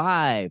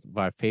 5 of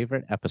our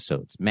favorite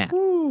episodes, Matt.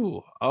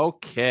 Ooh,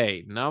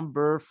 okay.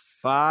 Number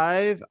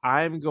 5,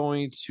 I'm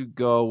going to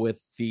go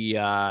with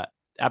the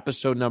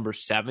episode number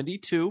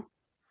 72.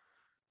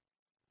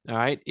 All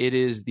right. It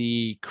is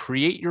the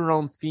create your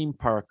own theme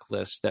park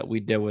list that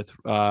we did with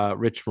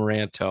Rich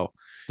Moranto.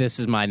 This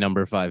is my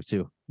number 5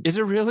 too. Is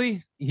it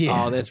really?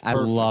 Yeah. Oh, that's perfect.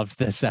 I loved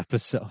this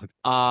episode.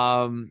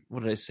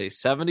 What did I say?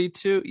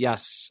 72?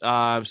 Yes.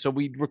 So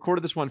we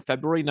recorded this one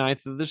February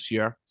 9th of this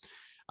year.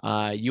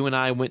 You and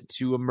I went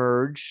to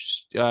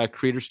Emerge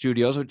Creator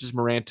Studios, which is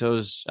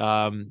Moranto's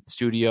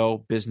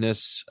studio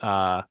business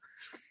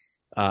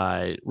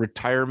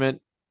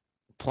retirement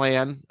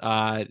plan.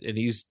 And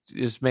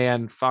this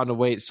man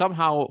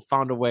somehow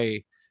found a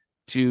way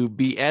to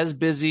be as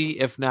busy,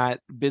 if not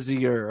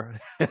busier,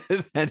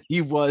 than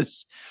he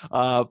was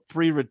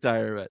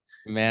pre-retirement.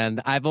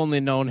 Man, I've only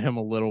known him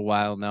a little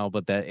while now,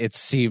 but that it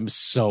seems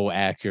so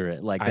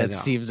accurate. Like that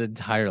seems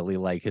entirely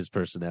like his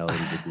personality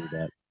to do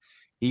that.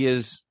 He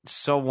is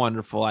so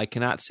wonderful. I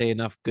cannot say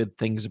enough good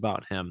things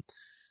about him.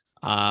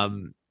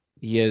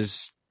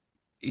 His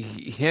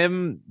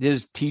teaching,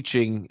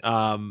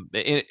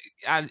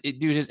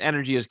 dude, his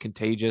energy is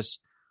contagious.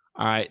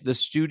 All right, the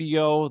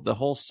studio, the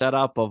whole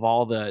setup of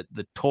all the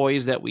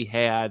toys that we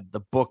had, the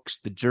books,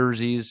 the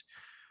jerseys,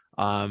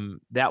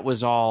 that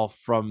was all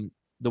from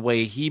the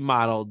way he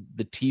modeled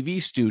the TV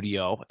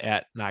studio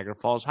at Niagara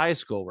Falls High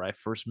School, where I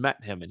first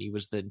met him, and he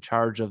was in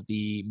charge of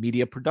the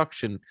media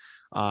production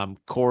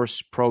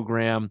course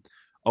program,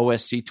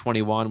 OSC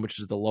 21, which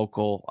is the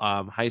local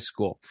high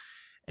school,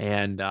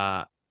 and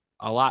a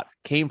lot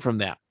came from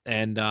that.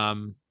 And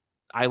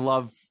I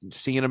love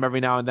seeing him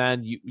every now and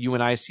then. You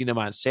and I seen him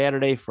on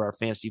Saturday for our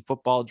fantasy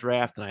football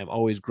draft, and I'm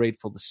always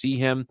grateful to see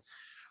him.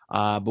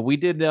 But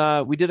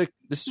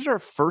this is our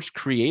first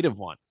creative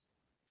one.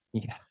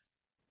 Yeah.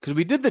 Because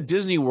we did the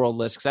Disney World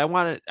list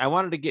because I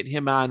wanted to get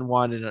him on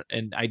one,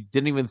 and I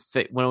didn't even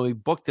think when we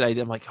booked it.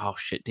 I'm like, oh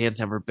shit, Dan's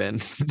never been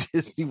to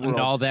Disney World.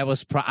 No, that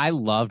was I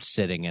loved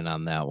sitting in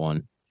on that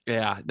one.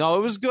 Yeah, no,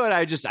 it was good.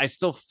 I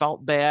still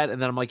felt bad,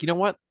 and then I'm like, you know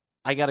what?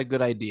 I got a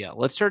good idea.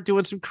 Let's start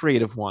doing some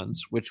creative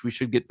ones, which we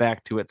should get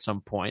back to at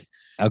some point.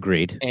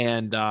 Agreed.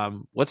 And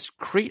let's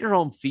create your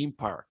own theme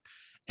park.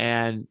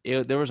 And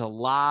there was a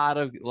lot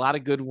of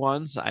good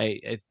ones.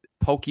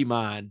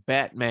 Pokemon,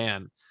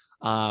 Batman,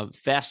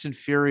 Fast and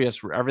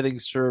Furious, where everything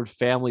served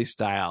family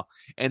style.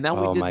 And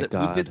then we did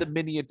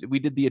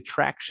the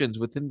attractions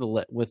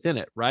within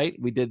it, right?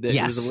 We did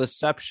it was a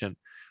listception.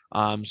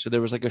 So there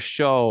was like a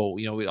show,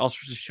 all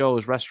sorts of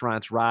shows,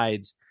 restaurants,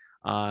 rides.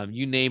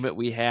 You name it,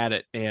 we had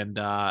it, and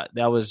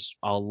that was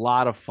a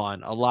lot of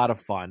fun.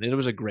 And it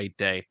was a great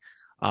day.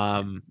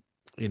 The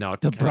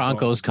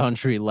Broncos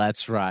country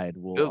let's ride.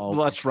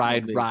 Let's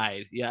ride.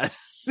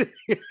 Yes.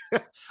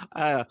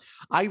 I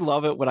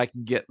love it when I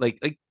can get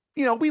like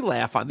we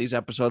laugh on these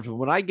episodes, but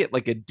when I get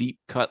like a deep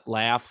cut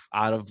laugh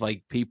out of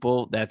like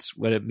people, that's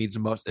what it means the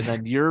most. And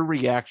then your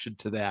reaction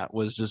to that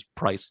was just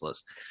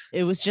priceless.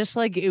 It was just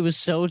like, it was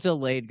so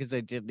delayed because I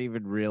didn't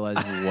even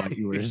realize what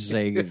you were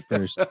saying at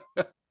first.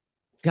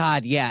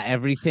 God, yeah,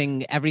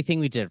 everything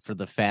we did for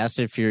the Fast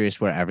and Furious,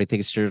 where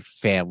everything served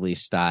family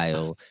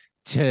style,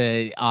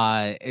 to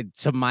my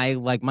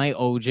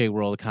OJ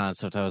World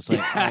concept. I was like,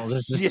 oh,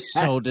 this is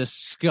so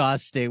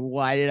disgusting.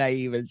 Why did I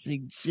even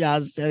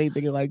suggest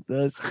anything like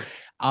this?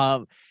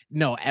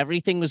 No,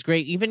 everything was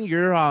great. Even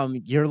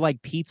your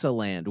like Pizza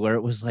Land, where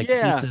it was like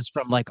pizzas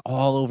from like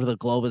all over the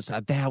globe and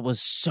stuff. That was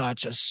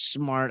such a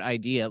smart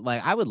idea.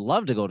 Like, I would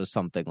love to go to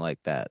something like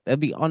that. That'd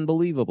be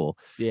unbelievable.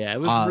 Yeah, it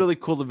was really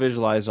cool to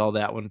visualize all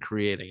that when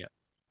creating it.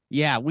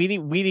 Yeah, we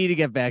need to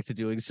get back to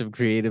doing some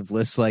creative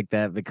lists like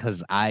that,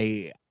 because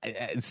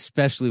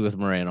especially with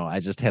Moreno,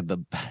 I just had the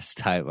best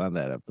time on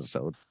that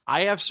episode.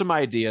 I have some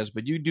ideas,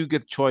 but you do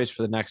get the choice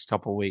for the next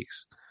couple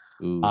weeks.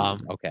 Ooh,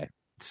 okay.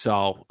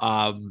 So,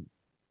 I'll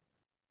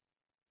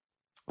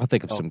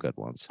think of some good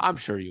ones. I'm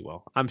sure you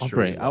will.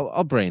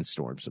 I'll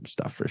brainstorm some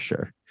stuff for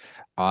sure.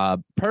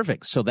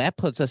 Perfect. So that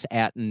puts us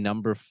at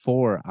number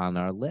 4 on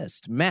our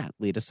list. Matt,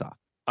 lead us off.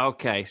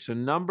 Okay, so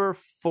number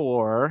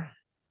 4.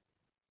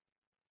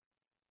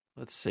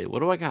 Let's see. What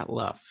do I got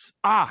left?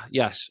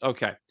 Yes.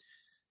 Okay.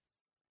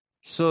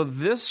 So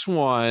this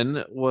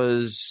one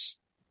was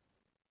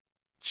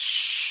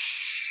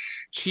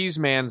Cheese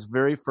Man's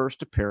very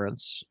first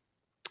appearance.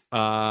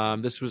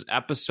 This was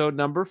episode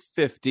number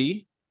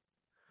 50.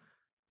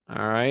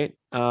 All right.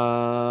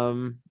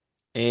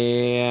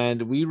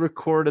 And we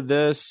recorded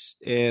this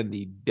in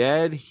the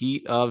dead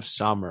heat of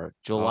summer,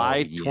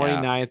 July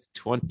 29th,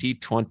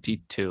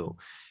 2022.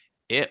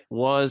 It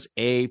was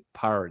a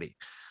party.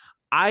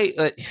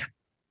 The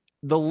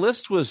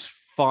list was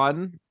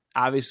fun.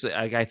 Obviously,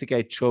 I think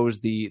I chose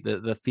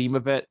the theme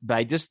of it,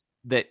 but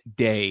that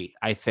day,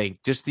 I think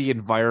just the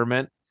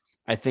environment,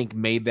 I think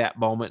made that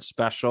moment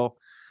special.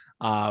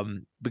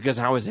 Because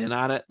I was in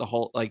on it the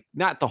whole,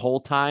 not the whole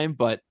time,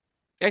 but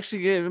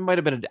actually it might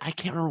have been, I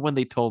can't remember when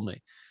they told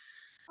me.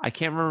 I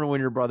can't remember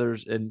when your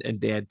brothers and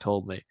dad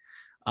told me.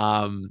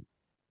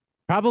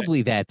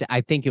 Probably that.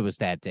 I think it was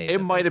that day.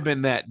 It might have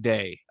been that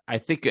day. I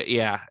think,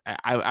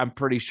 I'm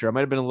pretty sure. It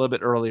might have been a little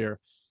bit earlier.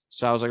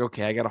 So I was like,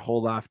 okay, I got to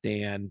hold off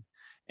Dan.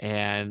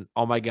 And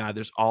oh my God,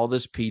 there's all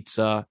this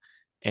pizza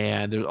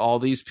and there's all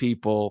these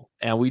people.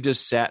 And we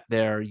just sat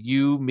there,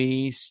 you,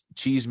 me,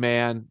 Cheese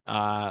Man,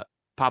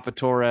 Papa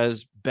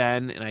Torres,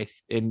 Ben, and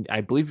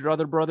I believe your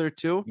other brother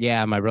too.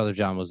 Yeah, my brother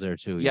John was there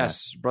too.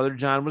 Yes, brother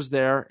John was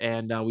there,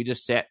 and we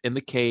just sat in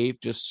the cave,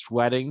 just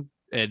sweating,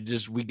 and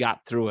we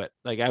got through it.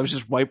 Like we were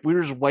just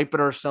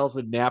wiping ourselves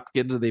with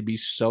napkins, and they'd be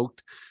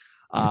soaked.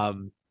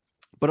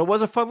 But it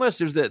was a fun list.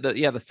 There's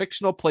the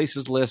fictional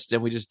places list,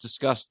 and we just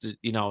discussed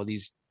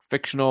these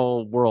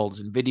fictional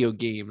worlds and video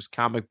games,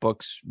 comic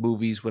books,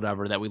 movies,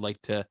 whatever that we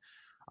like to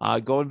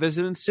go and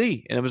visit and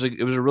see. And it was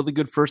a really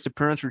good first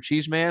appearance for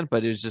Cheese Man,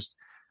 but it was just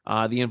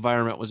the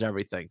environment was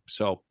everything.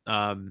 So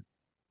so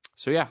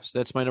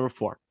that's my number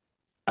 4.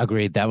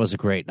 Agreed. That was a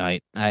great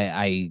night.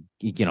 I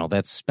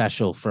that's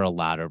special for a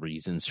lot of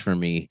reasons for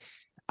me.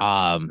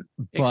 But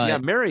you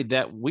got married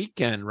that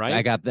weekend, right?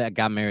 I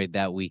got married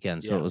that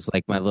weekend, so it was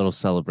like my little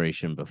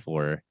celebration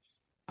before,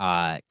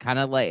 kind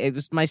of like it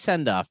was my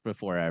send off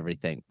before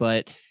everything.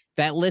 But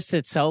that list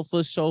itself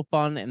was so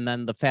fun, and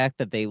then the fact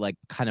that they like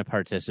kind of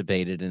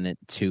participated in it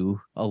too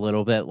a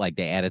little bit, like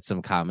they added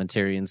some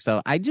commentary and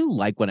stuff. I do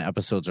like when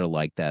episodes are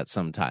like that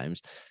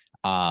sometimes.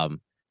 That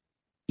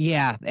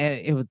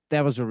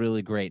was a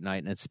really great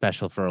night, and it's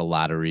special for a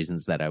lot of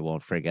reasons that I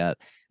won't forget.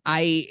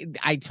 I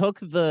took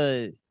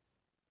it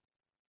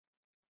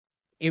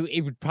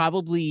would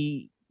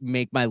probably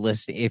make my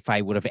list if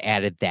I would have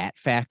added that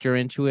factor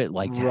into it,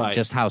 like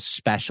just how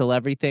special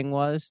everything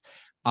was.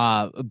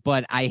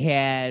 But I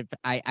have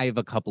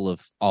a couple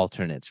of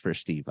alternates for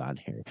Steve on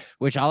here,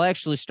 which I'll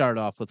actually start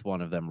off with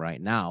one of them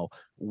right now,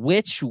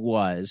 which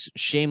was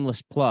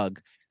shameless plug,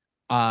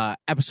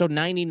 episode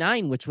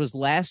 99, which was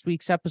last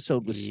week's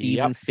episode with Steve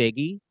and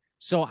Figgy.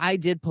 So I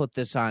did put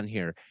this on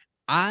here.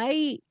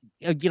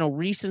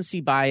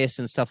 Recency bias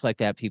and stuff like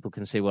that. People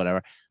can say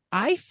whatever.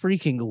 I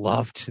freaking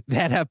loved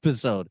that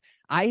episode.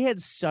 I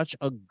had such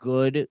a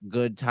good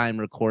time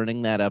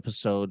recording that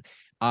episode.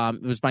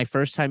 It was my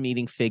first time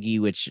meeting Figgy,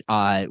 which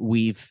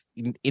we've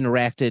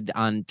interacted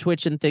on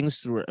Twitch and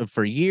things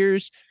for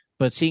years,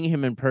 but seeing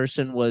him in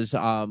person was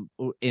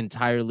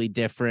entirely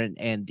different.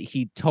 And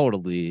he's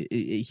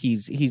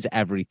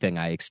everything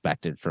I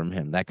expected from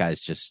him. That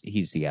guy's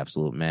he's the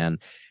absolute man.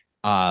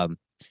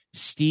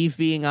 Steve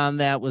being on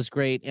that was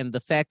great, and the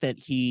fact that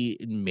he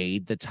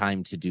made the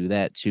time to do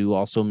that too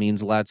also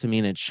means a lot to me,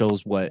 and it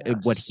shows what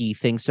he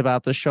thinks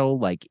about the show.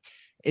 Like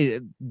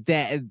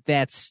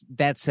that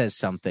says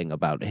something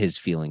about his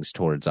feelings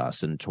towards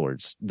us and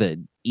towards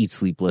the Eat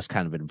Sleepless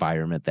kind of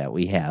environment that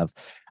we have.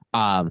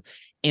 And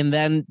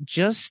then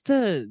just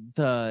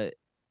the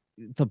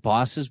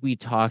bosses we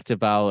talked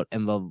about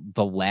and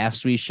the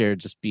laughs we shared,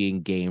 just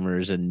being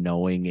gamers and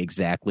knowing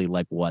exactly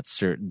like what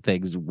certain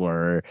things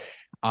were.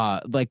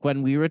 Like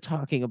when we were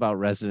talking about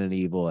Resident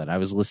Evil and I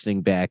was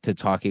listening back to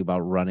talking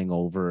about running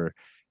over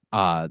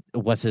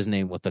what's his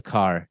name with the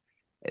car.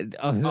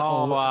 Oh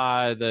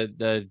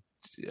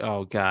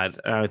God,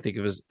 I can't think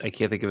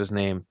of his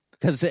name.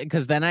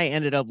 Because then I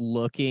ended up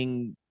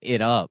looking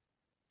it up,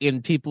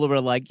 and people were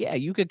like, "Yeah,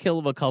 you could kill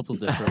him a couple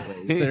different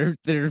ways.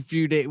 There are a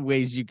few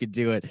ways you could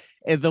do it."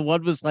 And the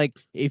one was like,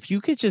 "If you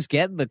could just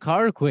get in the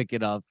car quick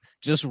enough,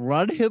 just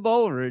run him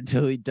over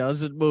until he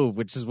doesn't move,"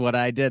 which is what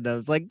I did. And I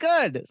was like,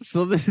 "Good."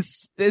 So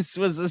this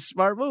was a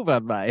smart move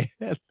on my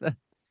end.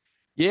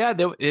 Yeah,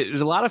 it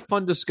was a lot of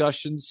fun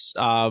discussions.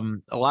 A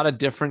lot of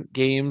different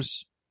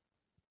games,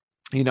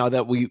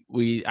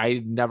 that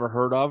I never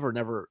heard of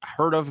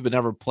but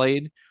never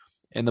played,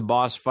 and the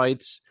boss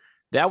fights.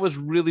 That was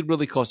really,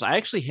 really close. I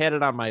actually had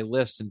it on my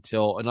list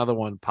until another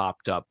one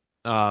popped up.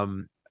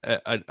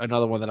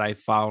 Another one that I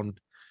found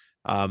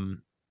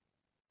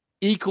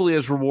equally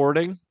as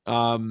rewarding.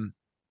 But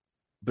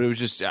it was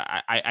just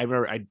I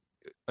remember I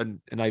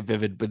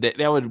vivid. But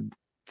that would,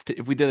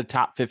 if we did a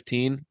top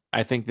 15,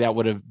 I think that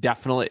would have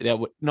definitely it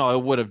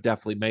would have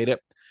definitely made it.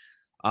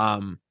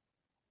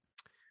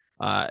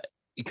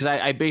 because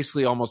I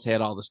basically almost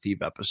had all the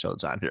Steve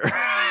episodes on here.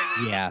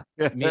 Yeah,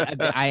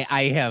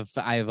 I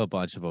have a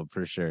bunch of them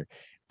for sure.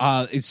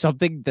 It's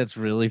something that's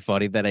really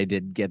funny that I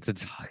didn't get to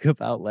talk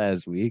about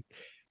last week.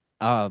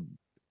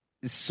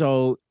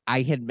 So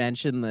I had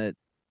mentioned that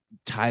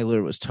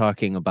Tyler was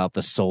talking about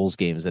the Souls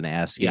games and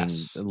asking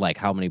like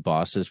how many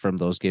bosses from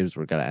those games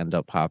were going to end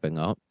up popping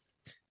up.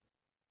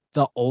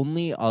 The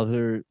only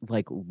other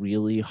like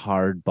really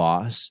hard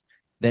boss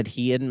that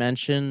he had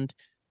mentioned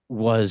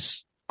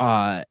was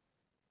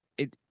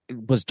it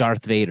was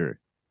Darth Vader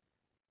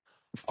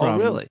from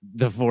really?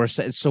 the Force.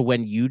 So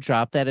when you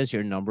drop that as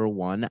your number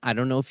one, I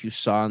don't know if you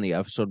saw in the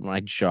episode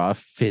my jaw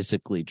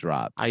physically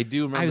dropped. I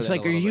do remember. I was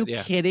like, "Are you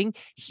kidding?"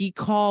 He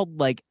called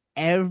like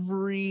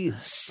every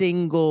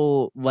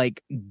single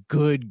like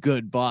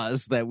good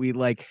boss that we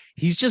like.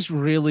 He's just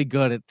really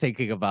good at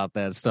thinking about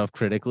that stuff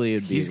critically.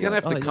 And he's gonna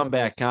have to come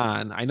back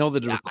on. I know that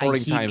the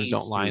recording times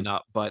don't line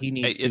up, but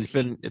it's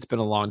been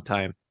a long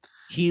time.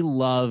 He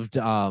loved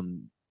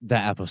the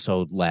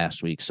episode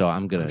last week, so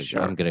I'm gonna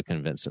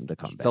convince him to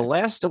come back. The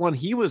last one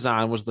he was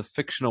on was the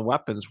fictional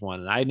weapons one,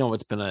 and I know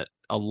it's been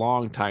a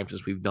long time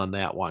since we've done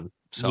that one.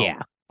 So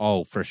yeah,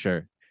 oh for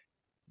sure.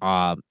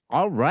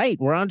 All right,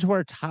 we're on to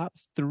our top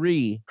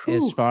 3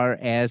 as far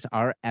as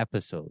our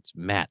episodes.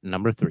 Matt,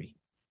 number 3.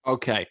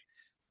 Okay.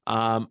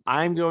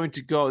 I'm going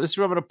to go. This is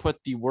where I'm going to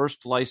put the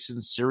worst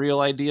licensed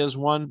serial ideas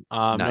one.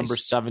 Nice. Number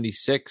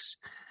 76.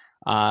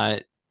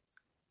 Again,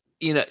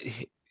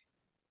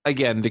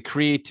 the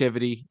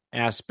creativity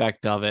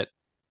aspect of it.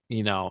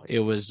 It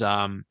was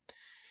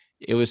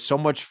so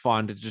much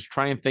fun to just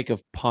try and think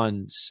of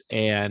puns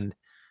and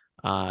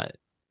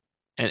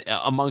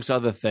amongst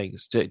other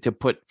things to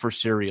put for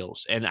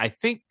serials. And I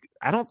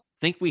don't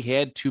think we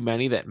had too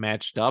many that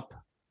matched up.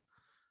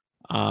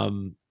 I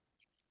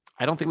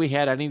don't think we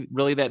had any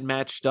really that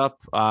matched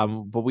up.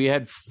 But we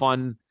had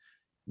fun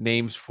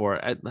names for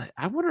it.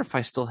 I wonder if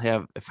I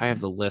have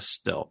the list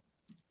still.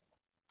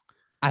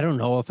 I don't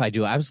know if I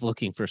do. I was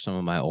looking for some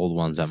of my old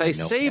ones. I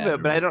save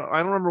it, but I don't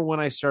remember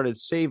when I started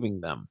saving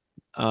them.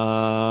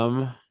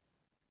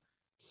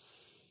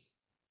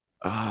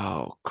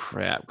 Oh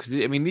crap! Because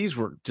these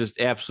were just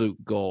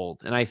absolute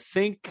gold, and I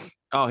think.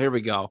 Oh, here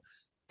we go.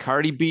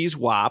 Cardi B's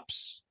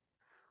WAPs,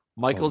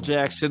 Michael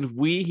Jackson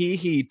Wee Hee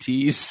Hee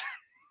Tees,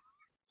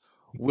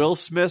 Will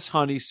Smith's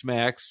Honey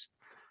Smacks,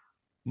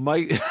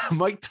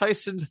 Mike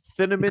Tyson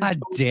Cinnamon. God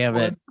damn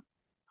it!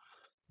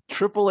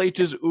 Triple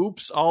H's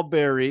Oops All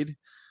Buried,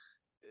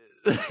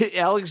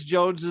 Alex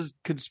Jones's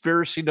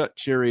Conspiracy Nut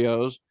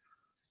Cheerios,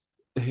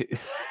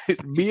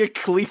 Mia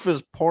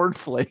Khalifa's Porn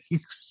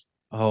Flakes.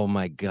 Oh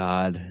my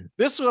God!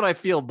 This one I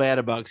feel bad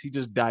about because he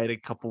just died a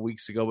couple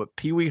weeks ago. But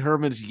Pee Wee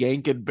Herman's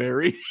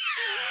Yankenberry.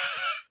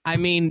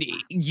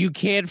 You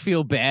can't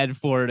feel bad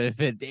for it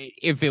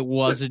if it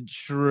wasn't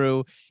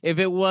true. If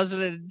it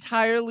wasn't an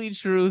entirely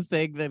true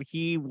thing that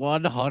he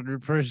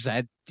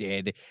 100%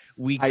 did,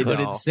 we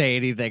couldn't say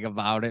anything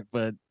about it.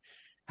 But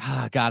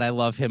God, I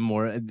love him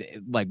more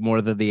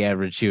than the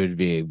average human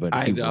being. But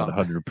he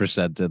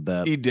 100% did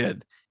that. He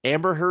did.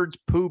 Amber Heard's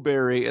Pooh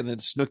Berry and then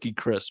Snooki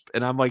Crisp.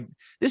 And I'm like,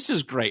 this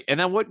is great. And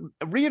then what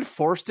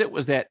reinforced it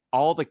was that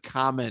all the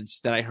comments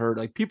that I heard,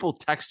 like people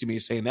texting me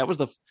saying that was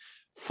the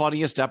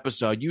funniest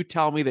episode. You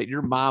tell me that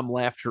your mom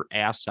laughed her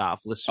ass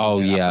off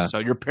listening to that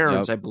episode. Your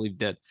parents, I believe,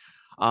 did.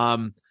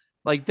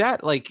 Like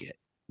that,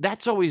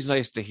 that's always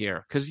nice to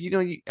hear. Because,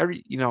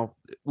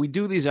 we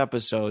do these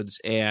episodes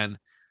and,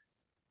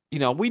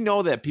 we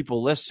know that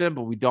people listen,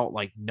 but we don't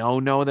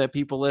know that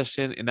people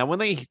listen. And then when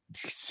they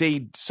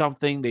say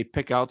something, they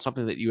pick out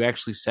something that you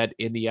actually said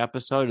in the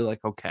episode. You're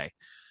like, okay,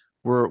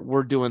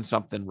 we're doing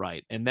something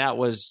right. And that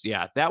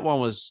one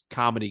was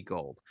comedy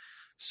gold.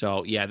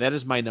 So yeah, that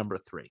is my number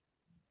 3.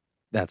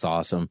 That's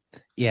awesome.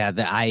 Yeah,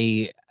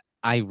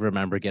 I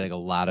remember getting a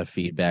lot of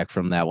feedback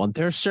from that one.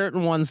 There's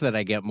certain ones that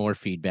I get more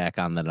feedback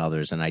on than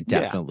others, and I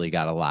definitely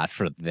got a lot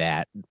for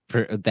that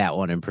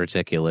one in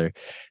particular.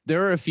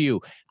 There are a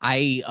few.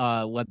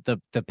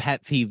 The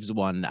pet thieves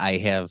one I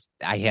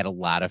had a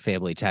lot of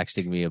family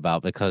texting me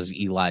about because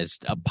Eli's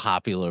a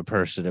popular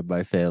person in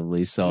my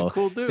family. So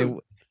cool dude.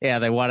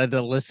 They wanted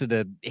to listen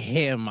to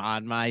him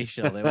on my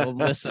show. They won't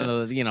listen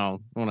to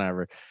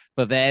whatever.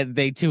 But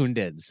they tuned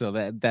in,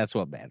 so that's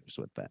what matters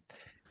with that.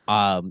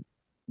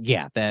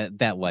 Yeah,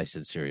 that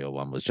licensed serial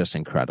one was just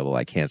incredible.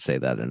 I can't say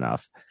that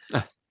enough.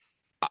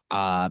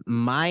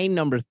 My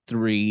number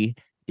 3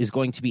 is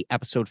going to be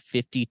episode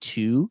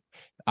 52,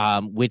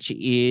 which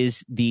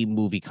is the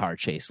movie car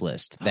chase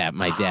list that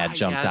my dad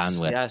jumped on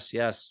with.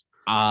 Yes.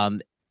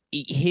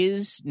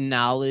 His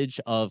knowledge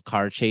of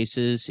car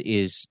chases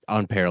is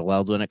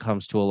unparalleled when it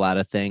comes to a lot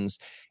of things.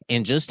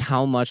 And just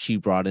how much he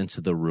brought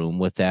into the room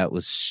with that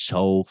was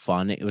so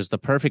fun. It was the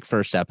perfect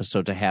first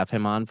episode to have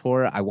him on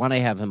for. I want to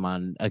have him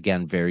on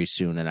again very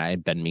soon, and I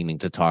had been meaning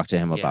to talk to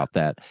him about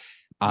that.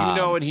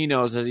 And he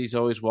knows that he's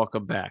always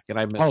welcome back, and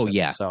I miss him.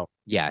 Yeah. So.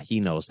 Yeah, he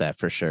knows that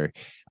for sure.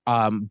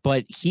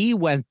 But he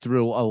went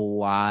through a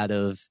lot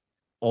of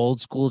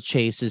old school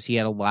chases. He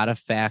had a lot of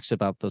facts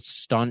about the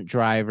stunt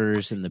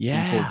drivers and the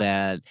people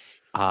that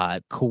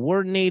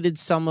coordinated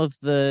some of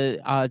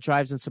the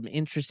drives and some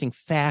interesting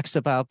facts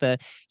about the.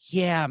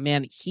 Yeah,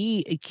 man,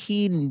 he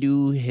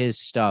knew his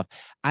stuff.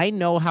 I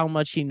know how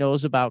much he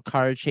knows about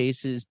car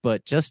chases,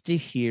 but just to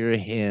hear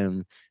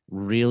him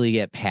really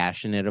get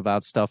passionate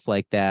about stuff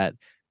like that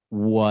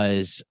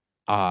was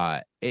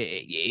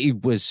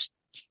it was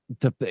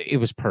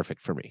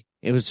perfect for me.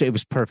 It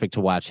was perfect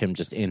to watch him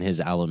just in his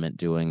element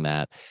doing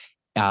that.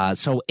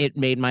 So it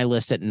made my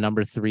list at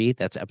number 3.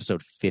 That's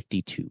episode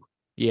 52.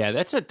 Yeah,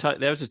 that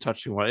was a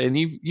touching one, and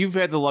you've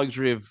had the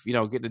luxury of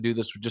getting to do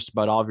this with just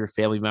about all of your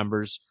family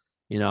members.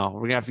 We're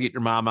gonna have to get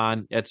your mom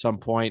on at some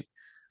point.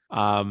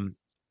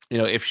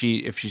 If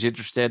she's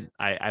interested,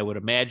 I would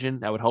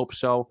imagine, I would hope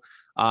so.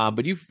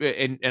 But you've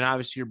and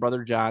obviously your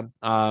brother John,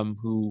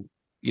 who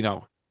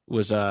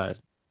was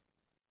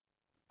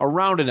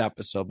around an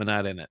episode but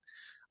not in it.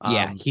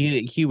 Yeah,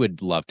 he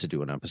would love to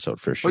do an episode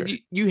for sure. But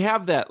you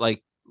have that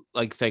like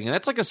thing, and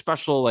that's like a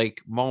special like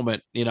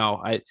moment. Me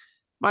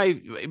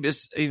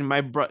and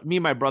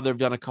my brother have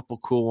done a couple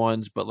cool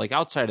ones, but like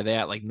outside of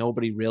that, like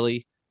nobody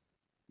really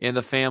in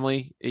the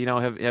family,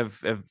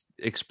 have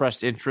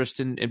expressed interest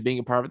in being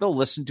a part of it. They'll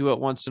listen to it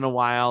once in a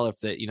while if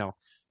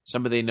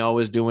somebody they know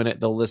is doing it,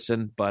 they'll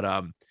listen.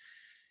 But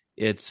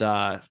it's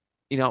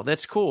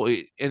that's cool.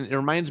 And it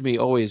reminds me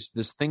always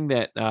this thing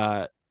that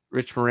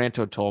Rich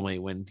Moranto told me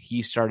when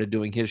he started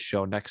doing his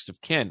show Next of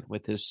Kin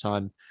with his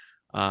son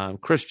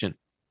Christian.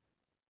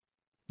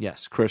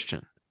 Yes,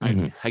 Christian.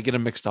 Mm-hmm. I get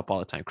them mixed up all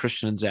the time.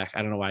 Christian and Zach.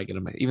 I don't know why I get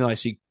them, even though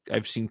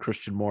I've seen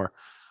Christian more.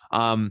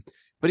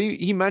 But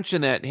he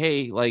mentioned that,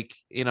 hey,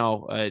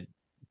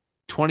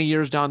 20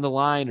 years down the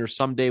line or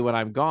someday when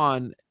I'm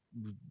gone,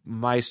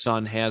 my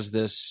son has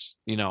this,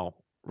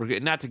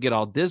 not to get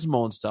all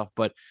dismal and stuff,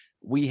 but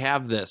we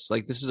have this,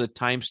 like, this is a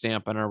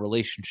timestamp on our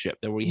relationship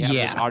that we have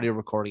this audio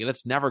recording and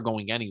it's never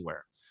going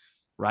anywhere.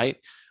 Right.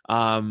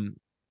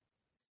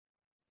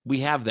 We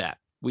have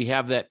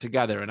that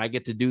together, and I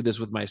get to do this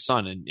with my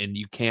son, and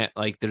you can't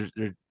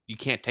you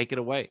can't take it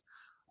away.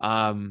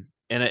 And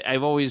I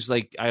always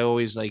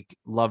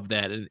loved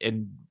that.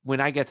 And when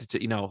I get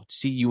to,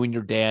 see you and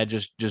your dad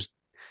just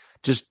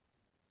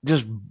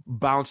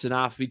bouncing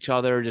off each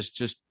other,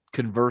 just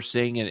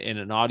conversing in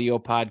an audio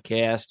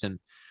podcast. And,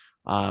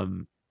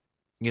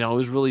 it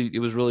was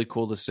really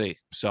cool to see.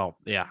 So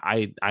yeah,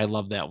 I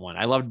love that one.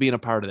 I loved being a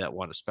part of that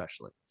one,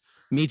 especially.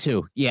 Me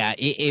too. Yeah.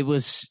 It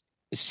was,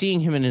 seeing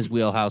him in his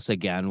wheelhouse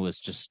again was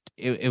just,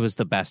 it was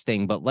the best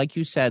thing. But like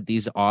you said,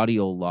 these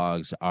audio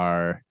logs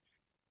are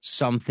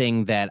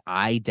something that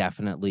I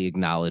definitely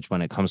acknowledge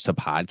when it comes to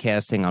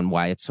podcasting on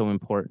why it's so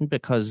important,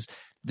 because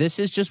this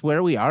is just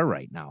where we are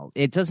right now.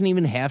 It doesn't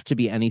even have to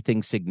be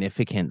anything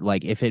significant.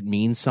 Like, if it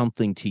means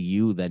something to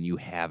you, then you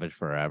have it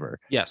forever.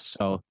 Yes.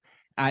 So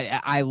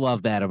I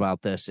love that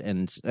about this.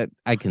 And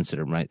I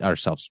consider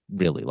ourselves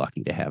really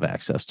lucky to have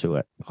access to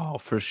it. Oh,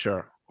 for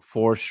sure.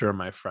 For sure,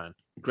 my friend.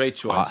 Great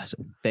choice.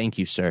 Awesome. Thank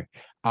you, sir.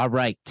 All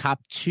right. Top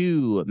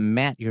 2.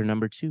 Matt, your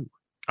number 2.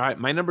 All right.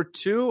 My number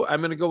 2, I'm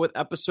going to go with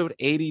episode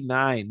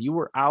 89. You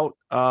were out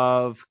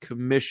of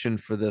commission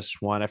for this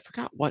one. I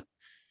forgot what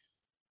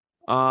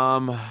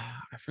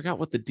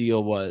the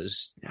deal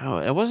was. No,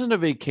 it wasn't a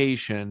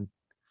vacation.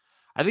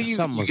 I think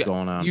something was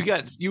going on.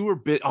 You were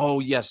bit. Oh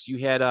yes. You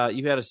had a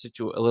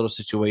little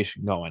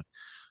situation going.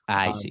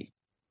 I see.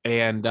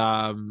 And,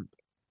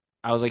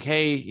 I was like,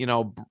 hey,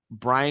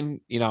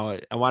 Brian, I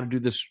want to do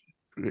this.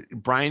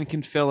 Brian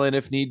can fill in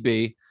if need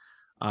be.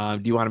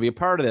 Do you want to be a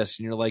part of this?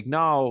 And you're like,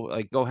 no,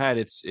 like, go ahead.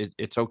 It's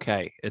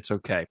okay. It's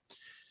okay.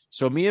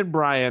 So me and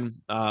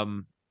Brian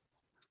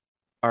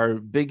are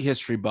big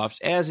history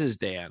buffs, as is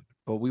Dan,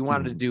 but we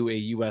wanted to do a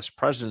U.S.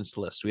 president's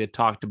list. We had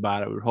talked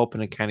about it. We were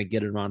hoping to kind of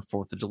get it around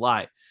 4th of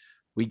July.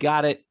 We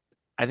got it.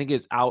 I think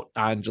it's out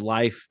on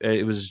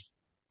it was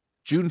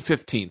June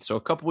 15th. So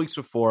a couple weeks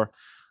before.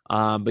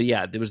 But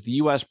yeah, there was the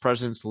U.S.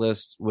 president's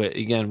list.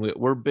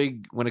 We're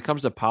big when it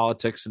comes to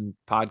politics and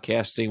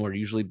podcasting. We're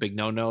usually big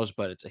no-nos,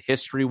 but it's a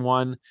history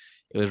one.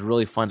 It was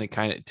really fun to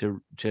kind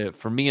of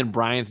for me and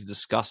Brian to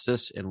discuss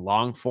this in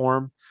long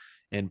form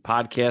and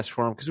podcast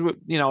form, because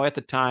at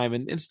the time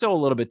and still a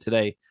little bit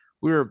today,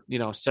 we were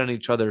sending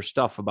each other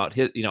stuff about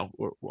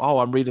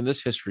I'm reading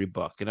this history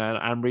book and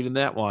I'm reading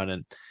that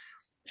one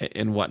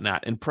and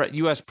whatnot. And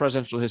U.S.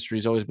 presidential history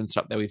has always been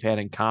something that we've had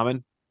in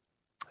common,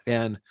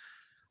 and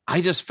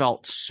I just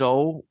felt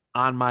so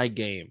on my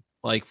game,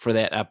 like, for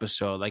that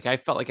episode. Like, I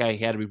felt like I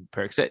had to be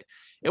prepared, because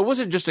it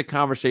wasn't just a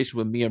conversation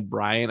with me and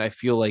Brian. I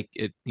feel like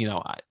it,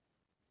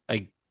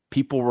 like,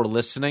 people were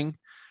listening.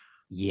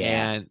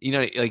 Yeah. And,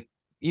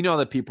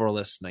 that people are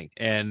listening,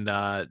 and,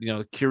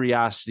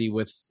 curiosity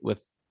with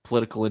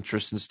political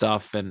interest and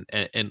stuff and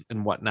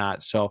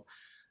whatnot. So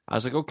I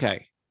was like,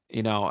 okay,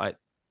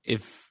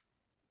 if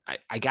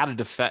I got to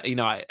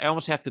defend, I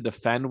almost have to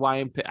defend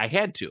why I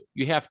had to.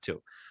 You have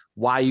to.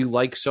 Why you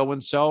like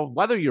so-and-so,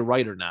 whether you're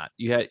right or not,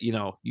 you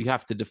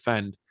have to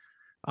defend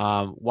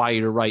why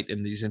you're right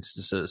in these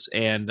instances.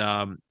 And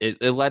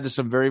it led to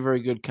some very,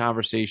 very good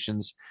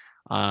conversations.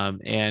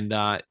 And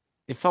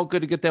it felt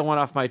good to get that one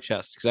off my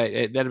chest because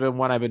that had been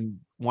one I've been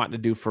wanting to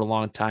do for a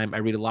long time. I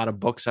read a lot of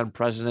books on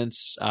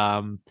presidents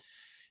and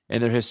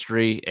their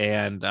history,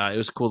 and it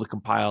was cool to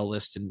compile a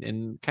list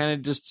and kind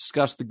of just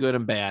discuss the good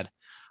and bad,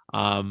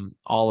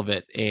 all of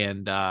it,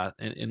 and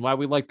why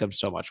we like them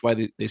so much,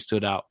 why they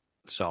stood out.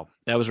 So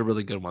that was a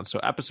really good one. So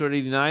episode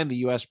 89, the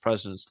U.S.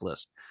 President's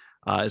List,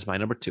 is my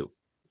number 2.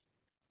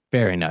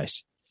 Very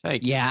nice.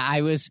 Thank you. Yeah,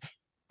 I was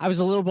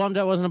a little bummed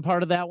I wasn't a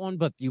part of that one,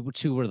 but you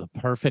two were the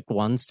perfect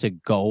ones to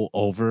go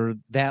over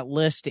that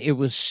list. It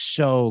was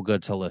so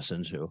good to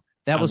listen to.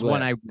 That was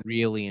one I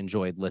really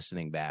enjoyed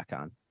listening back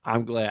on.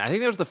 I'm glad. I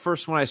think that was the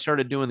first one I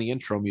started doing the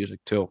intro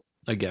music too.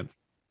 Again.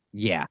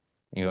 Yeah.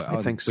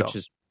 I think so. Which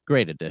is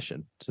great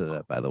addition to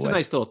that, by the way. It's a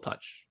nice little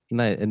touch.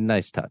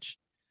 Nice touch.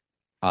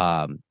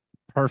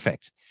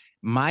 Perfect.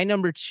 My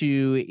number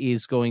 2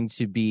 is going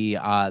to be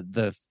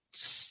the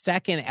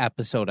second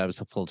episode I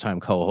was a full-time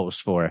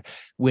co-host for,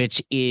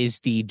 which is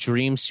the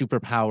Dream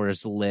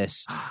Superpowers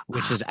list,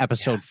 which is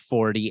episode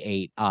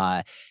 48.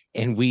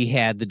 And we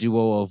had the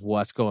duo of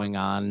What's Going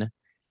On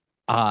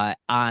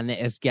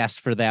as guests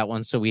for that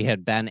one. So we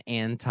had Ben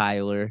and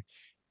Tyler.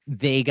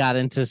 They got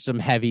into some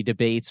heavy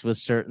debates with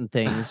certain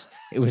things.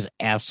 It was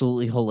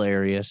absolutely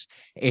hilarious.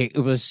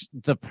 It was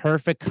the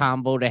perfect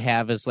combo to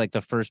have as like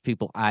the first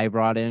people I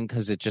brought in,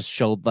 because it just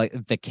showed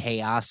like the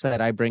chaos that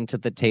I bring to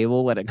the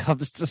table when it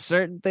comes to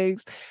certain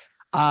things.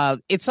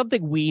 It's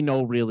something we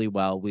know really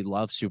well. We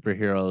love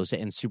superheroes,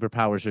 and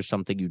superpowers are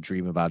something you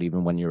dream about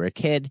even when you're a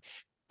kid.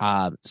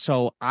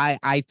 So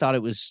I thought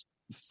it was,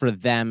 for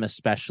them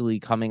especially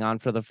coming on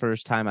for the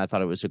first time, I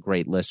thought it was a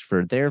great list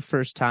for their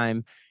first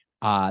time.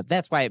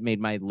 That's why it made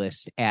my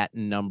list at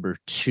number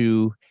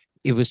 2.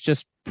 It was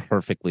just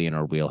perfectly in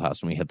our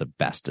wheelhouse, and we had the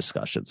best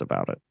discussions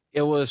about it.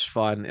 It was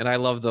fun, and I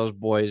love those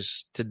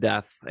boys to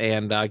death.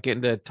 And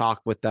getting to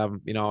talk with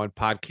them, in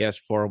podcast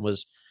form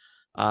was,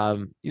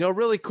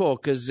 really cool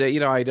because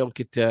I don't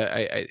get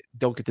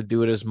to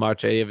do it as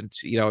much. I haven't,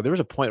 there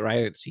was a point where I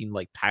hadn't seen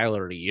like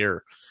Tyler in a year,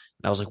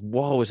 and I was like,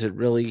 whoa, is it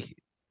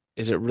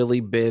really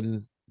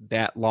been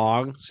that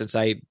long since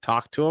I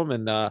talked to him?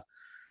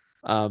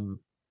 And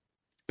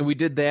we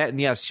did that,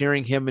 and yes,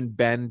 hearing him and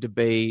Ben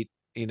debate,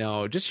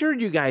 just hearing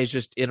you guys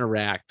just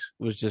interact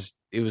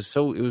it was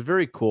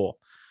very cool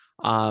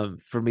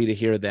for me to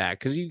hear that,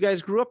 because you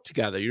guys grew up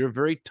together. You're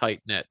very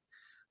tight knit.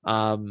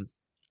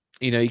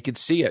 You could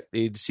see it.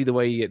 You'd see the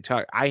way you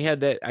talk. I had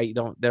that.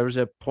 There was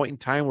a point in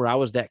time where I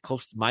was that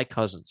close to my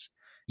cousins.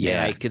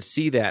 Yeah, I could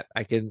see that.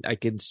 I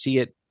can see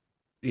it.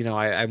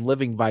 I'm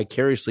living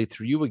vicariously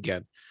through you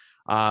again.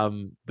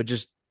 But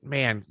just,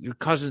 man, your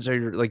cousins are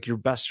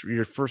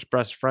your first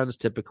best friends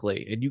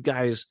typically. And you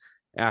guys,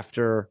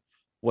 after,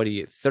 what are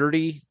you,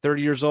 30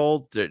 years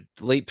old,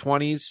 late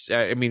 20s?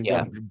 I mean,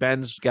 yeah.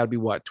 Ben's got to be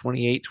what,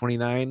 28,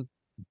 29?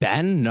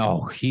 Ben?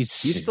 No, he's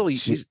still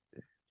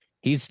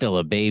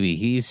a baby.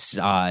 He's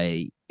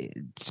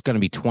it's going to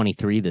be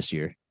 23 this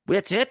year.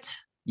 That's it?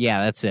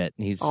 Yeah, that's it.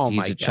 He's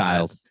a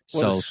child.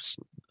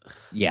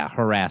 Yeah,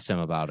 harass him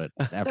about it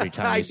every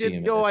time you see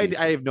him.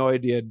 I have no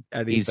idea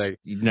anything.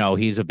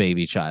 He's a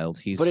baby child.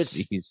 He's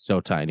so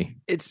tiny.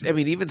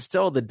 Even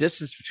still, the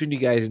distance between you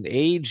guys in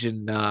age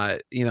and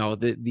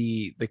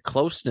the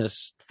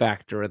closeness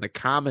factor and the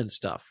common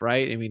stuff,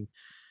 right? I mean,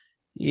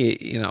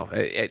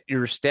 at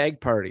your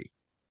stag party,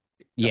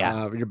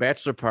 your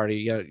bachelor party,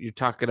 you're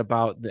talking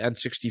about the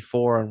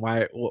N64 and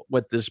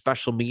what the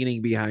special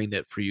meaning behind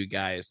it for you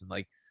guys, and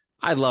like,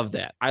 I love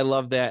that.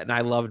 And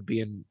I loved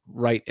being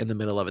right in the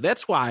middle of it.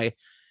 That's why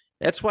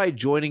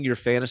joining your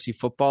fantasy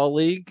football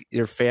league,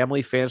 your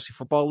family fantasy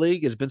football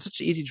league, has been such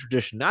an easy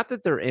tradition. Not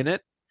that they're in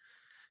it,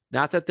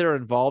 not that they're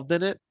involved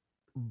in it,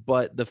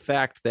 but the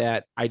fact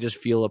that I just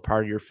feel a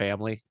part of your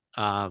family.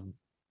 I'm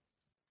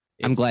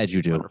glad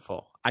you do.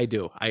 Wonderful. I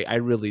do. I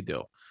really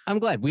do. I'm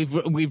glad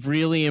we've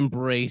really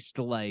embraced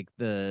like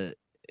the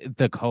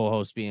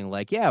co-host being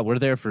like, yeah, we're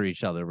there for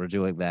each other. We're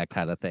doing that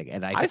kind of thing.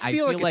 And I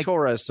feel like a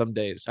Torres some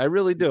days. I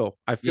really do.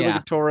 I feel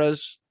like a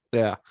Torres.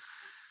 Yeah.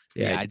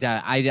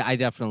 Yeah. I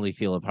definitely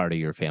feel a part of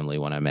your family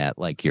when I'm at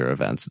like your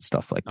events and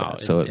stuff like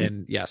that.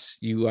 And yes,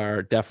 you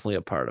are definitely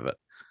a part of it.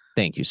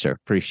 Thank you, sir.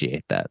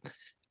 Appreciate that.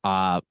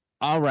 All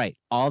right.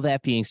 All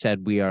that being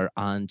said, we are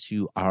on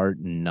to our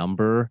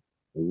number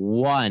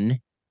 1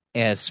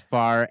 as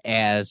far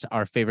as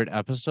our favorite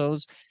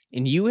episodes.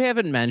 And you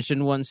haven't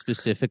mentioned one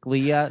specifically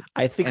yet.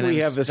 I think we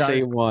have the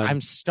same one. I'm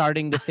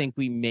starting to think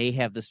we may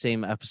have the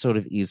same episode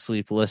of Eat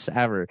Sleep List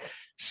ever.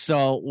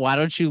 So why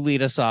don't you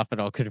lead us off, and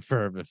I'll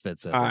confirm if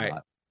it's it. All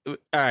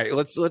right.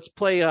 Let's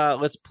play.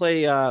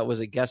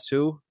 Was it Guess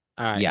Who?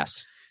 All right.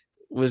 Yes.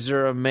 Was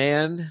there a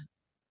man?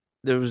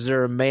 Was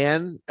there a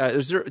man?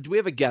 Do we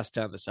have a guest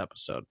on this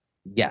episode?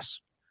 Yes.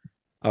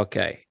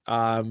 Okay.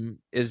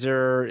 Is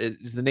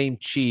the name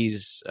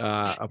Cheese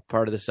a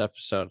part of this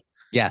episode?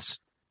 Yes.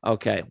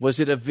 Okay.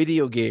 Was it a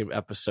video game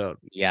episode?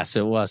 Yes,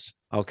 it was.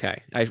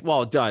 Okay.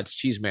 It's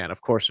Cheese Man.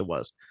 Of course it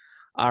was.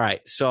 All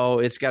right. So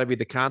it's got to be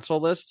the console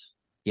list?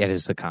 Yeah, it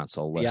is the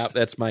console list. Yeah,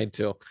 that's mine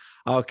too.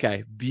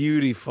 Okay.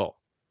 Beautiful.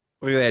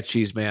 Look at that,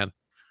 Cheese Man.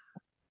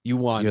 You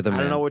won. You're the I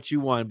don't man. know what you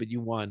won, but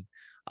you won.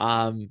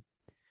 Um,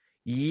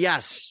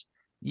 yes,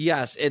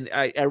 yes, and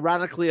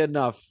ironically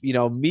enough,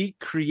 me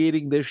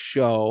creating this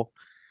show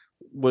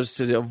was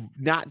to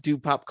not do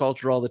pop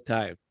culture all the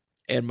time.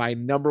 And my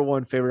number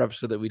one favorite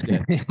episode that we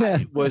did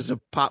was a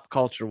pop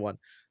culture one.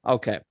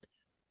 Okay.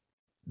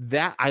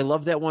 That I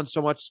love that one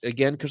so much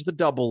again because the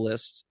double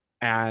list,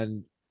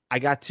 and I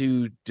got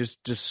to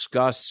just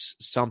discuss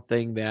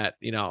something that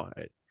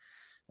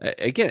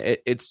again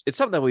it's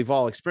something that we've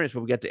all experienced,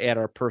 but we get to add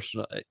our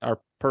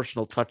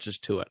personal touches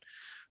to it.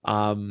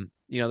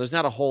 There's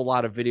not a whole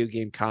lot of video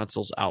game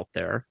consoles out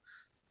there,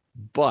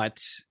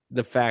 but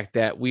the fact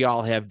that we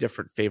all have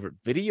different favorite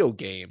video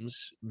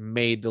games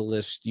made the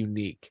list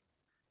unique.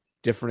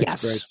 Different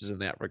experiences in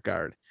that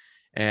regard.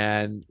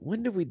 And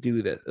when did we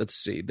do this? Let's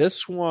see.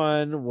 This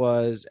one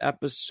was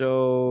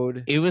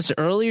episode... It was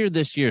earlier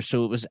this year,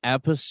 so it was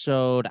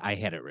episode... I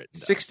had it written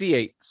down.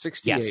 68.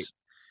 Yes.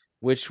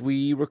 Which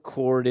we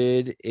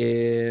recorded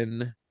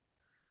in...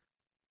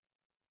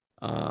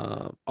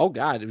 it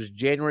was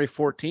January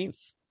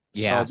 14th.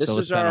 Yeah, so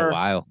it's been a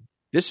while.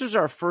 This was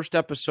our first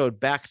episode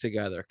back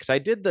together because I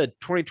did the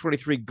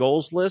 2023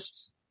 goals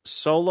list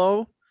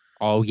solo.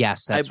 Oh,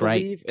 yes, that's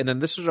right. And then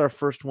this was our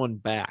first one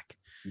back.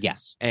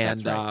 Yes.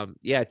 And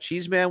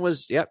Cheeseman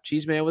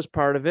was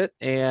part of it.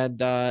 And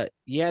to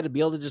be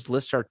able to just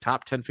list our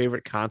top 10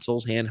 favorite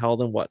consoles,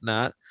 handheld and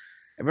whatnot.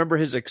 I remember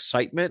his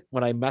excitement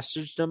when I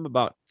messaged him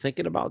about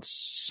thinking about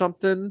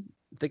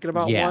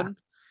one.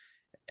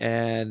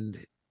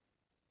 And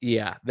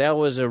that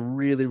was a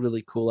really,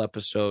 really cool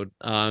episode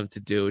to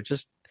do. It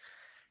just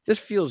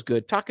feels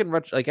good. Talking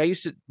like I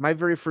used to, my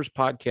very first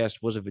podcast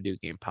was a video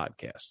game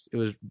podcast. It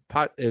was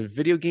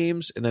video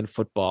games and then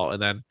football,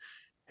 and then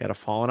had a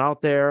falling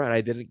out there, and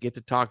I didn't get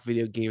to talk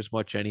video games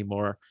much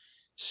anymore.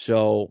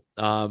 So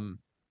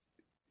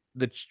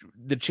the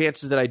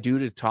chances that I do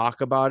to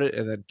talk about it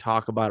and then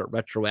talk about it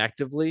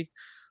retroactively,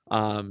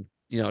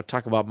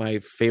 talk about my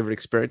favorite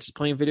experiences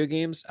playing video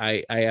games,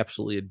 I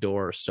absolutely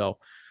adore. So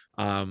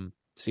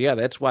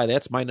that's why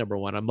that's my number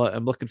one. I'm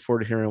looking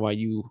forward to hearing why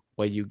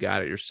you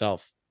got it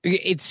yourself.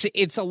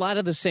 It's a lot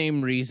of the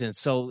same reasons.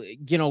 So,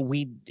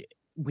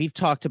 we've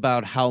talked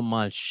about how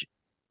much,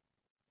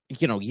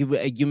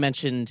 you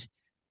mentioned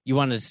you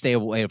wanted to stay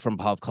away from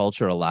pop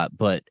culture a lot,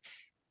 but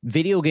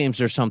video games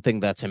are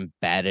something that's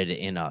embedded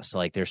in us.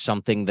 Like there's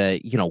something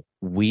that,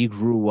 we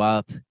grew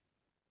up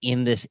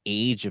in this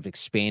age of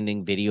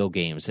expanding video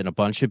games, and a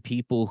bunch of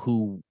people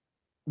who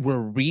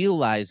were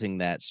realizing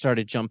that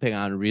started jumping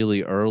on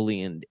really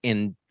early,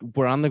 and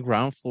we're on the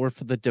ground floor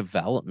for the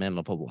development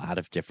of a lot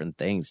of different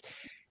things.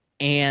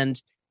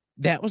 And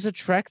that was a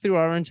trek through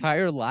our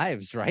entire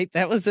lives, right?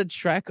 That was a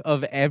trek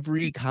of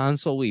every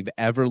console we've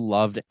ever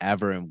loved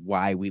ever, and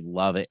why we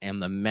love it,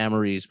 and the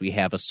memories we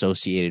have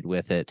associated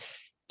with it.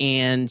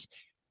 And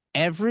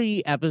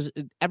every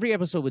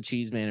episode with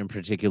Cheeseman in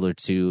particular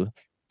too,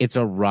 it's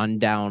a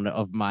rundown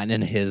of mine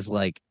and his,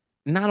 like,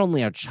 not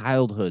only our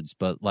childhoods,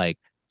 but like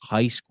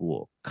high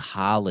school,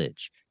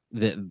 college,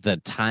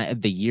 the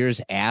years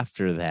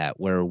after that,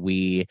 where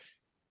we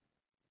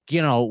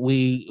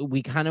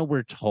kind of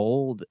were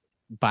told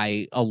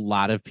by a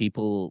lot of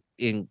people,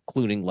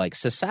 including like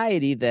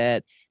society,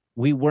 that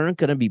we weren't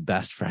going to be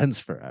best friends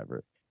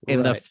forever.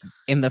 Right.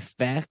 And the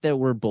fact that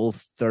we're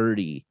both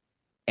 30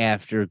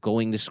 after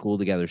going to school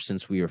together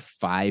since we were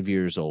 5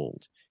 years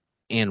old,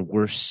 and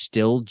we're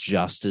still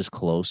just as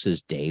close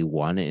as day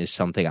one, is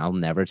something I'll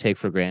never take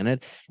for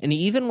granted. And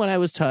even when I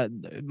was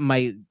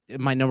my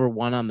number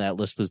one on that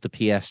list was the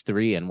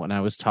PS3, and when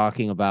I was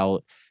talking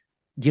about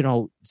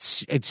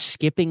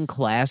skipping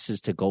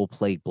classes to go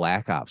play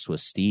Black Ops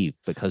with Steve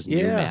because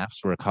new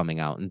maps were coming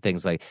out and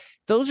things like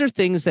those, are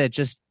things that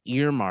just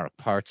earmark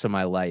parts of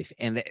my life.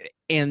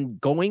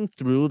 And going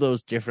through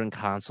those different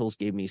consoles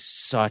gave me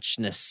such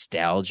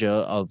nostalgia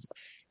of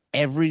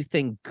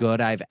everything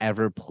good I've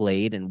ever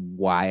played and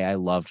why I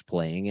loved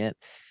playing it.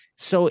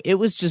 So it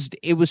was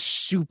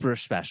super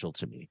special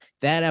to me.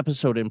 That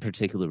episode in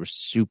particular was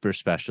super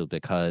special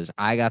because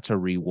I got to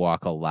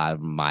rewalk a lot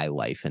of my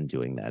life in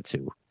doing that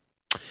too.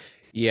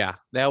 Yeah,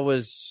 that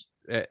was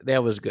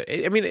good.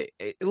 I mean,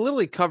 it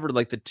literally covered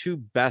like the two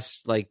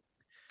best like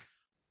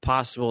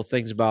possible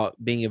things about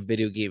being a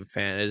video game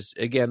fan is,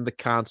 again, the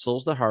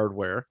consoles, the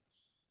hardware,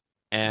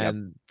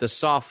 and the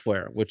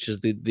software, which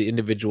is the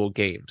individual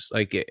games.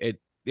 Like it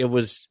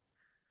was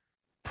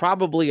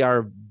probably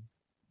our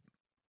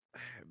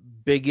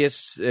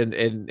biggest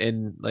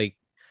and like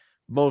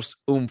most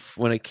oomph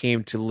when it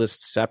came to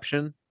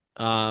listception.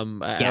 I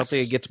don't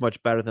think it gets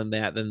much better than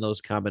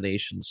those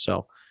combinations.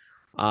 So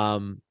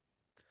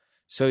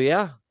so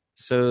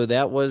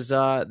that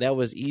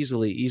was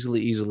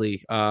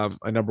easily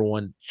a number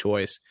one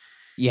choice.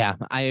 Yeah,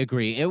 I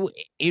agree.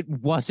 It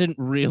wasn't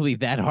really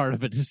that hard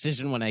of a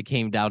decision when I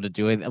came down to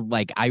do it.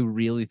 Like, I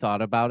really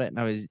thought about it,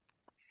 and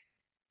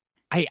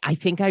I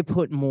think I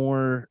put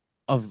more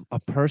of a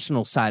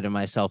personal side of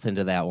myself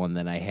into that one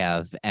than I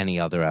have any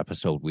other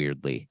episode,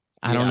 weirdly.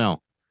 I don't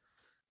know.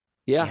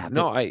 Yeah, Yeah,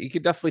 no, you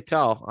could definitely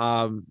tell.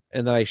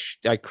 And then I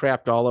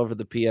crapped all over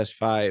the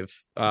PS5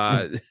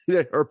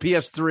 or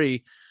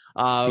PS3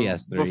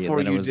 PS3, and before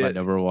then it you was my did.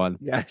 number one.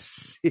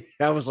 Yes,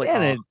 I was like,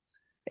 And oh,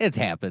 it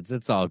happens.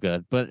 It's all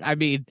good. But I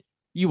mean,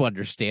 you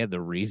understand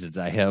the reasons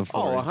I have for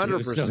oh, it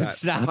too. So 100%,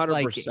 it's not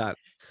like 100%.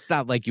 it's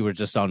not like you were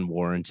just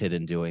unwarranted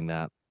in doing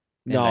that.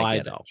 And No, I I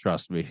get it. know.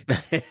 Trust me.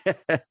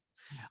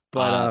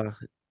 But Uh sorry,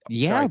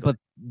 yeah, go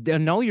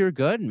but no, you're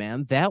good,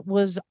 man. That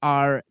was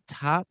our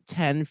top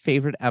 10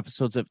 favorite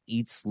episodes of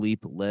Eat Sleep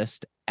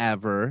List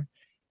ever.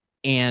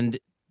 And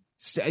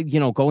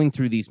going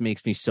through these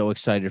makes me so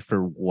excited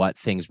for what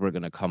things we're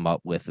going to come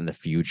up with in the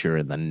future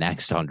in the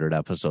next 100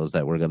 episodes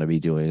that we're going to be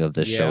doing of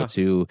this show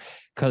too,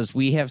 because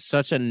we have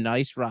such a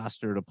nice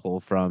roster to pull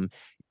from,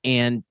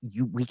 and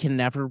we can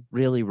never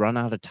really run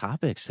out of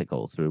topics to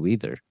go through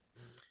either.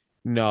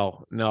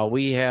 No,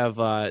 we have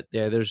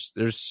there's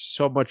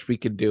so much we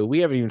could do. We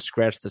haven't even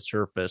scratched the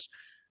surface.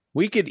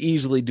 We could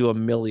easily do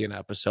 1,000,000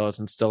 episodes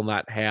and still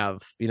not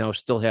have,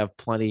 still have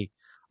plenty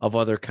of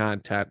other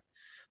content.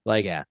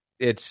 Like, yeah,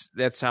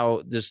 that's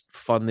how just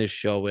fun this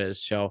show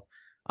is. So,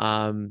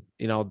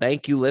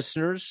 thank you,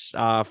 listeners,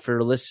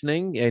 for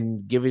listening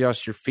and giving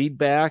us your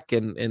feedback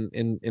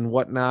and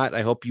whatnot.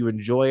 I hope you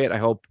enjoy it. I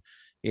hope,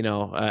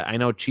 I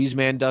know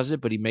Cheeseman does it,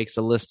 but he makes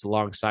a list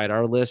alongside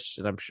our lists,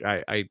 and I'm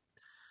sure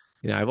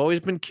I've always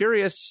been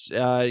curious,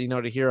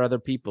 to hear other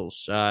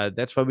people's.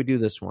 That's why we do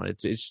this one.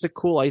 It's just a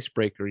cool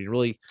icebreaker. You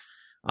really,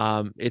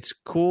 it's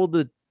cool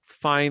to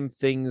find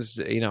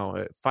things,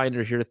 find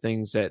or hear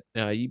things that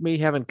you may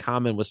have in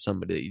common with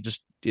somebody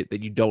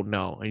that you don't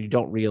know and you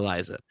don't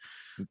realize it.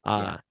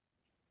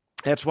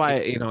 That's why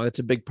it's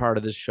a big part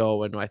of this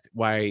show and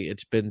why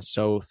it's been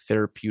so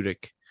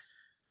therapeutic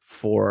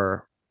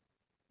for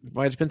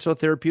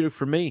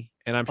me,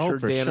 and I'm sure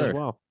Dan as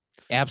well.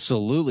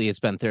 Absolutely, it's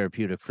been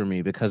therapeutic for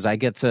me because I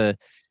get to.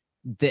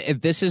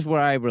 This is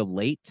where I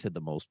relate to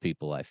the most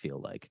people. I feel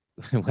like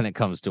when it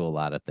comes to a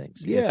lot of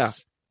things. Yeah,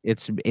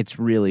 it's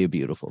really a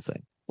beautiful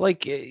thing.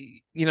 Like,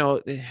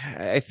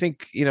 I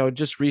think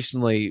just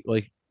recently,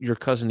 like your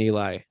cousin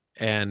Eli,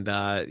 and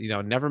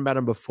never met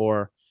him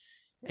before,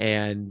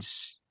 and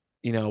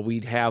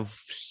we'd have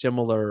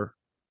similar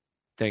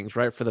things,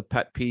 right, for the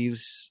pet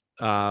peeves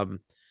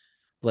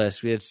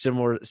list. We had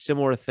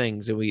similar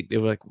things, and they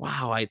were like,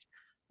 wow,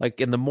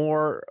 and the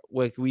more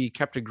like we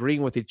kept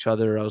agreeing with each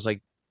other, I was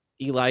like,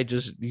 Eli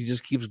he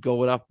just keeps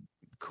going up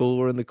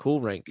cooler in the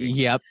cool ranking.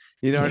 Yep.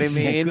 You know what I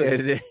mean?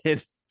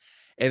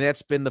 And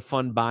that's been the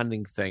fun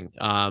bonding thing,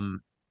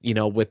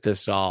 with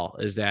this all,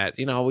 is that,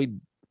 we,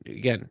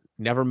 again,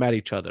 never met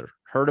each other,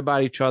 heard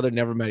about each other,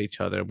 never met each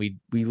other. We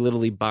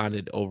literally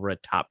bonded over a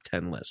top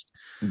 10 list.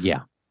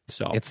 Yeah.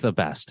 So it's the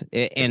best.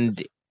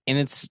 And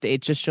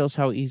it just shows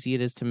how easy it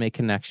is to make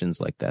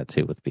connections like that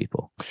too with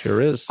people. Sure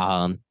is.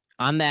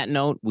 On that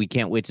note, we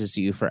can't wait to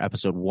see you for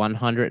episode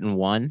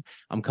 101.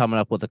 I'm coming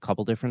up with a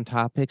couple different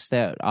topics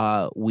that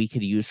we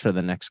could use for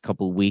the next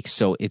couple of weeks.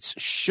 So it's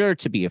sure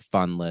to be a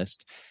fun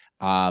list.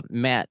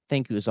 Matt,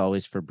 thank you as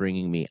always for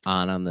bringing me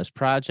on this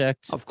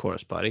project. Of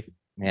course, buddy.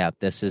 Yeah,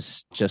 this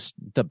is just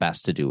the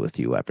best to do with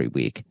you every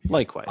week.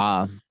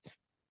 Likewise.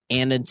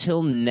 And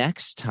until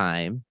next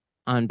time,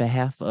 on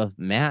behalf of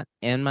Matt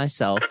and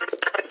myself,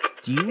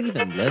 do you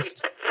even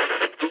list?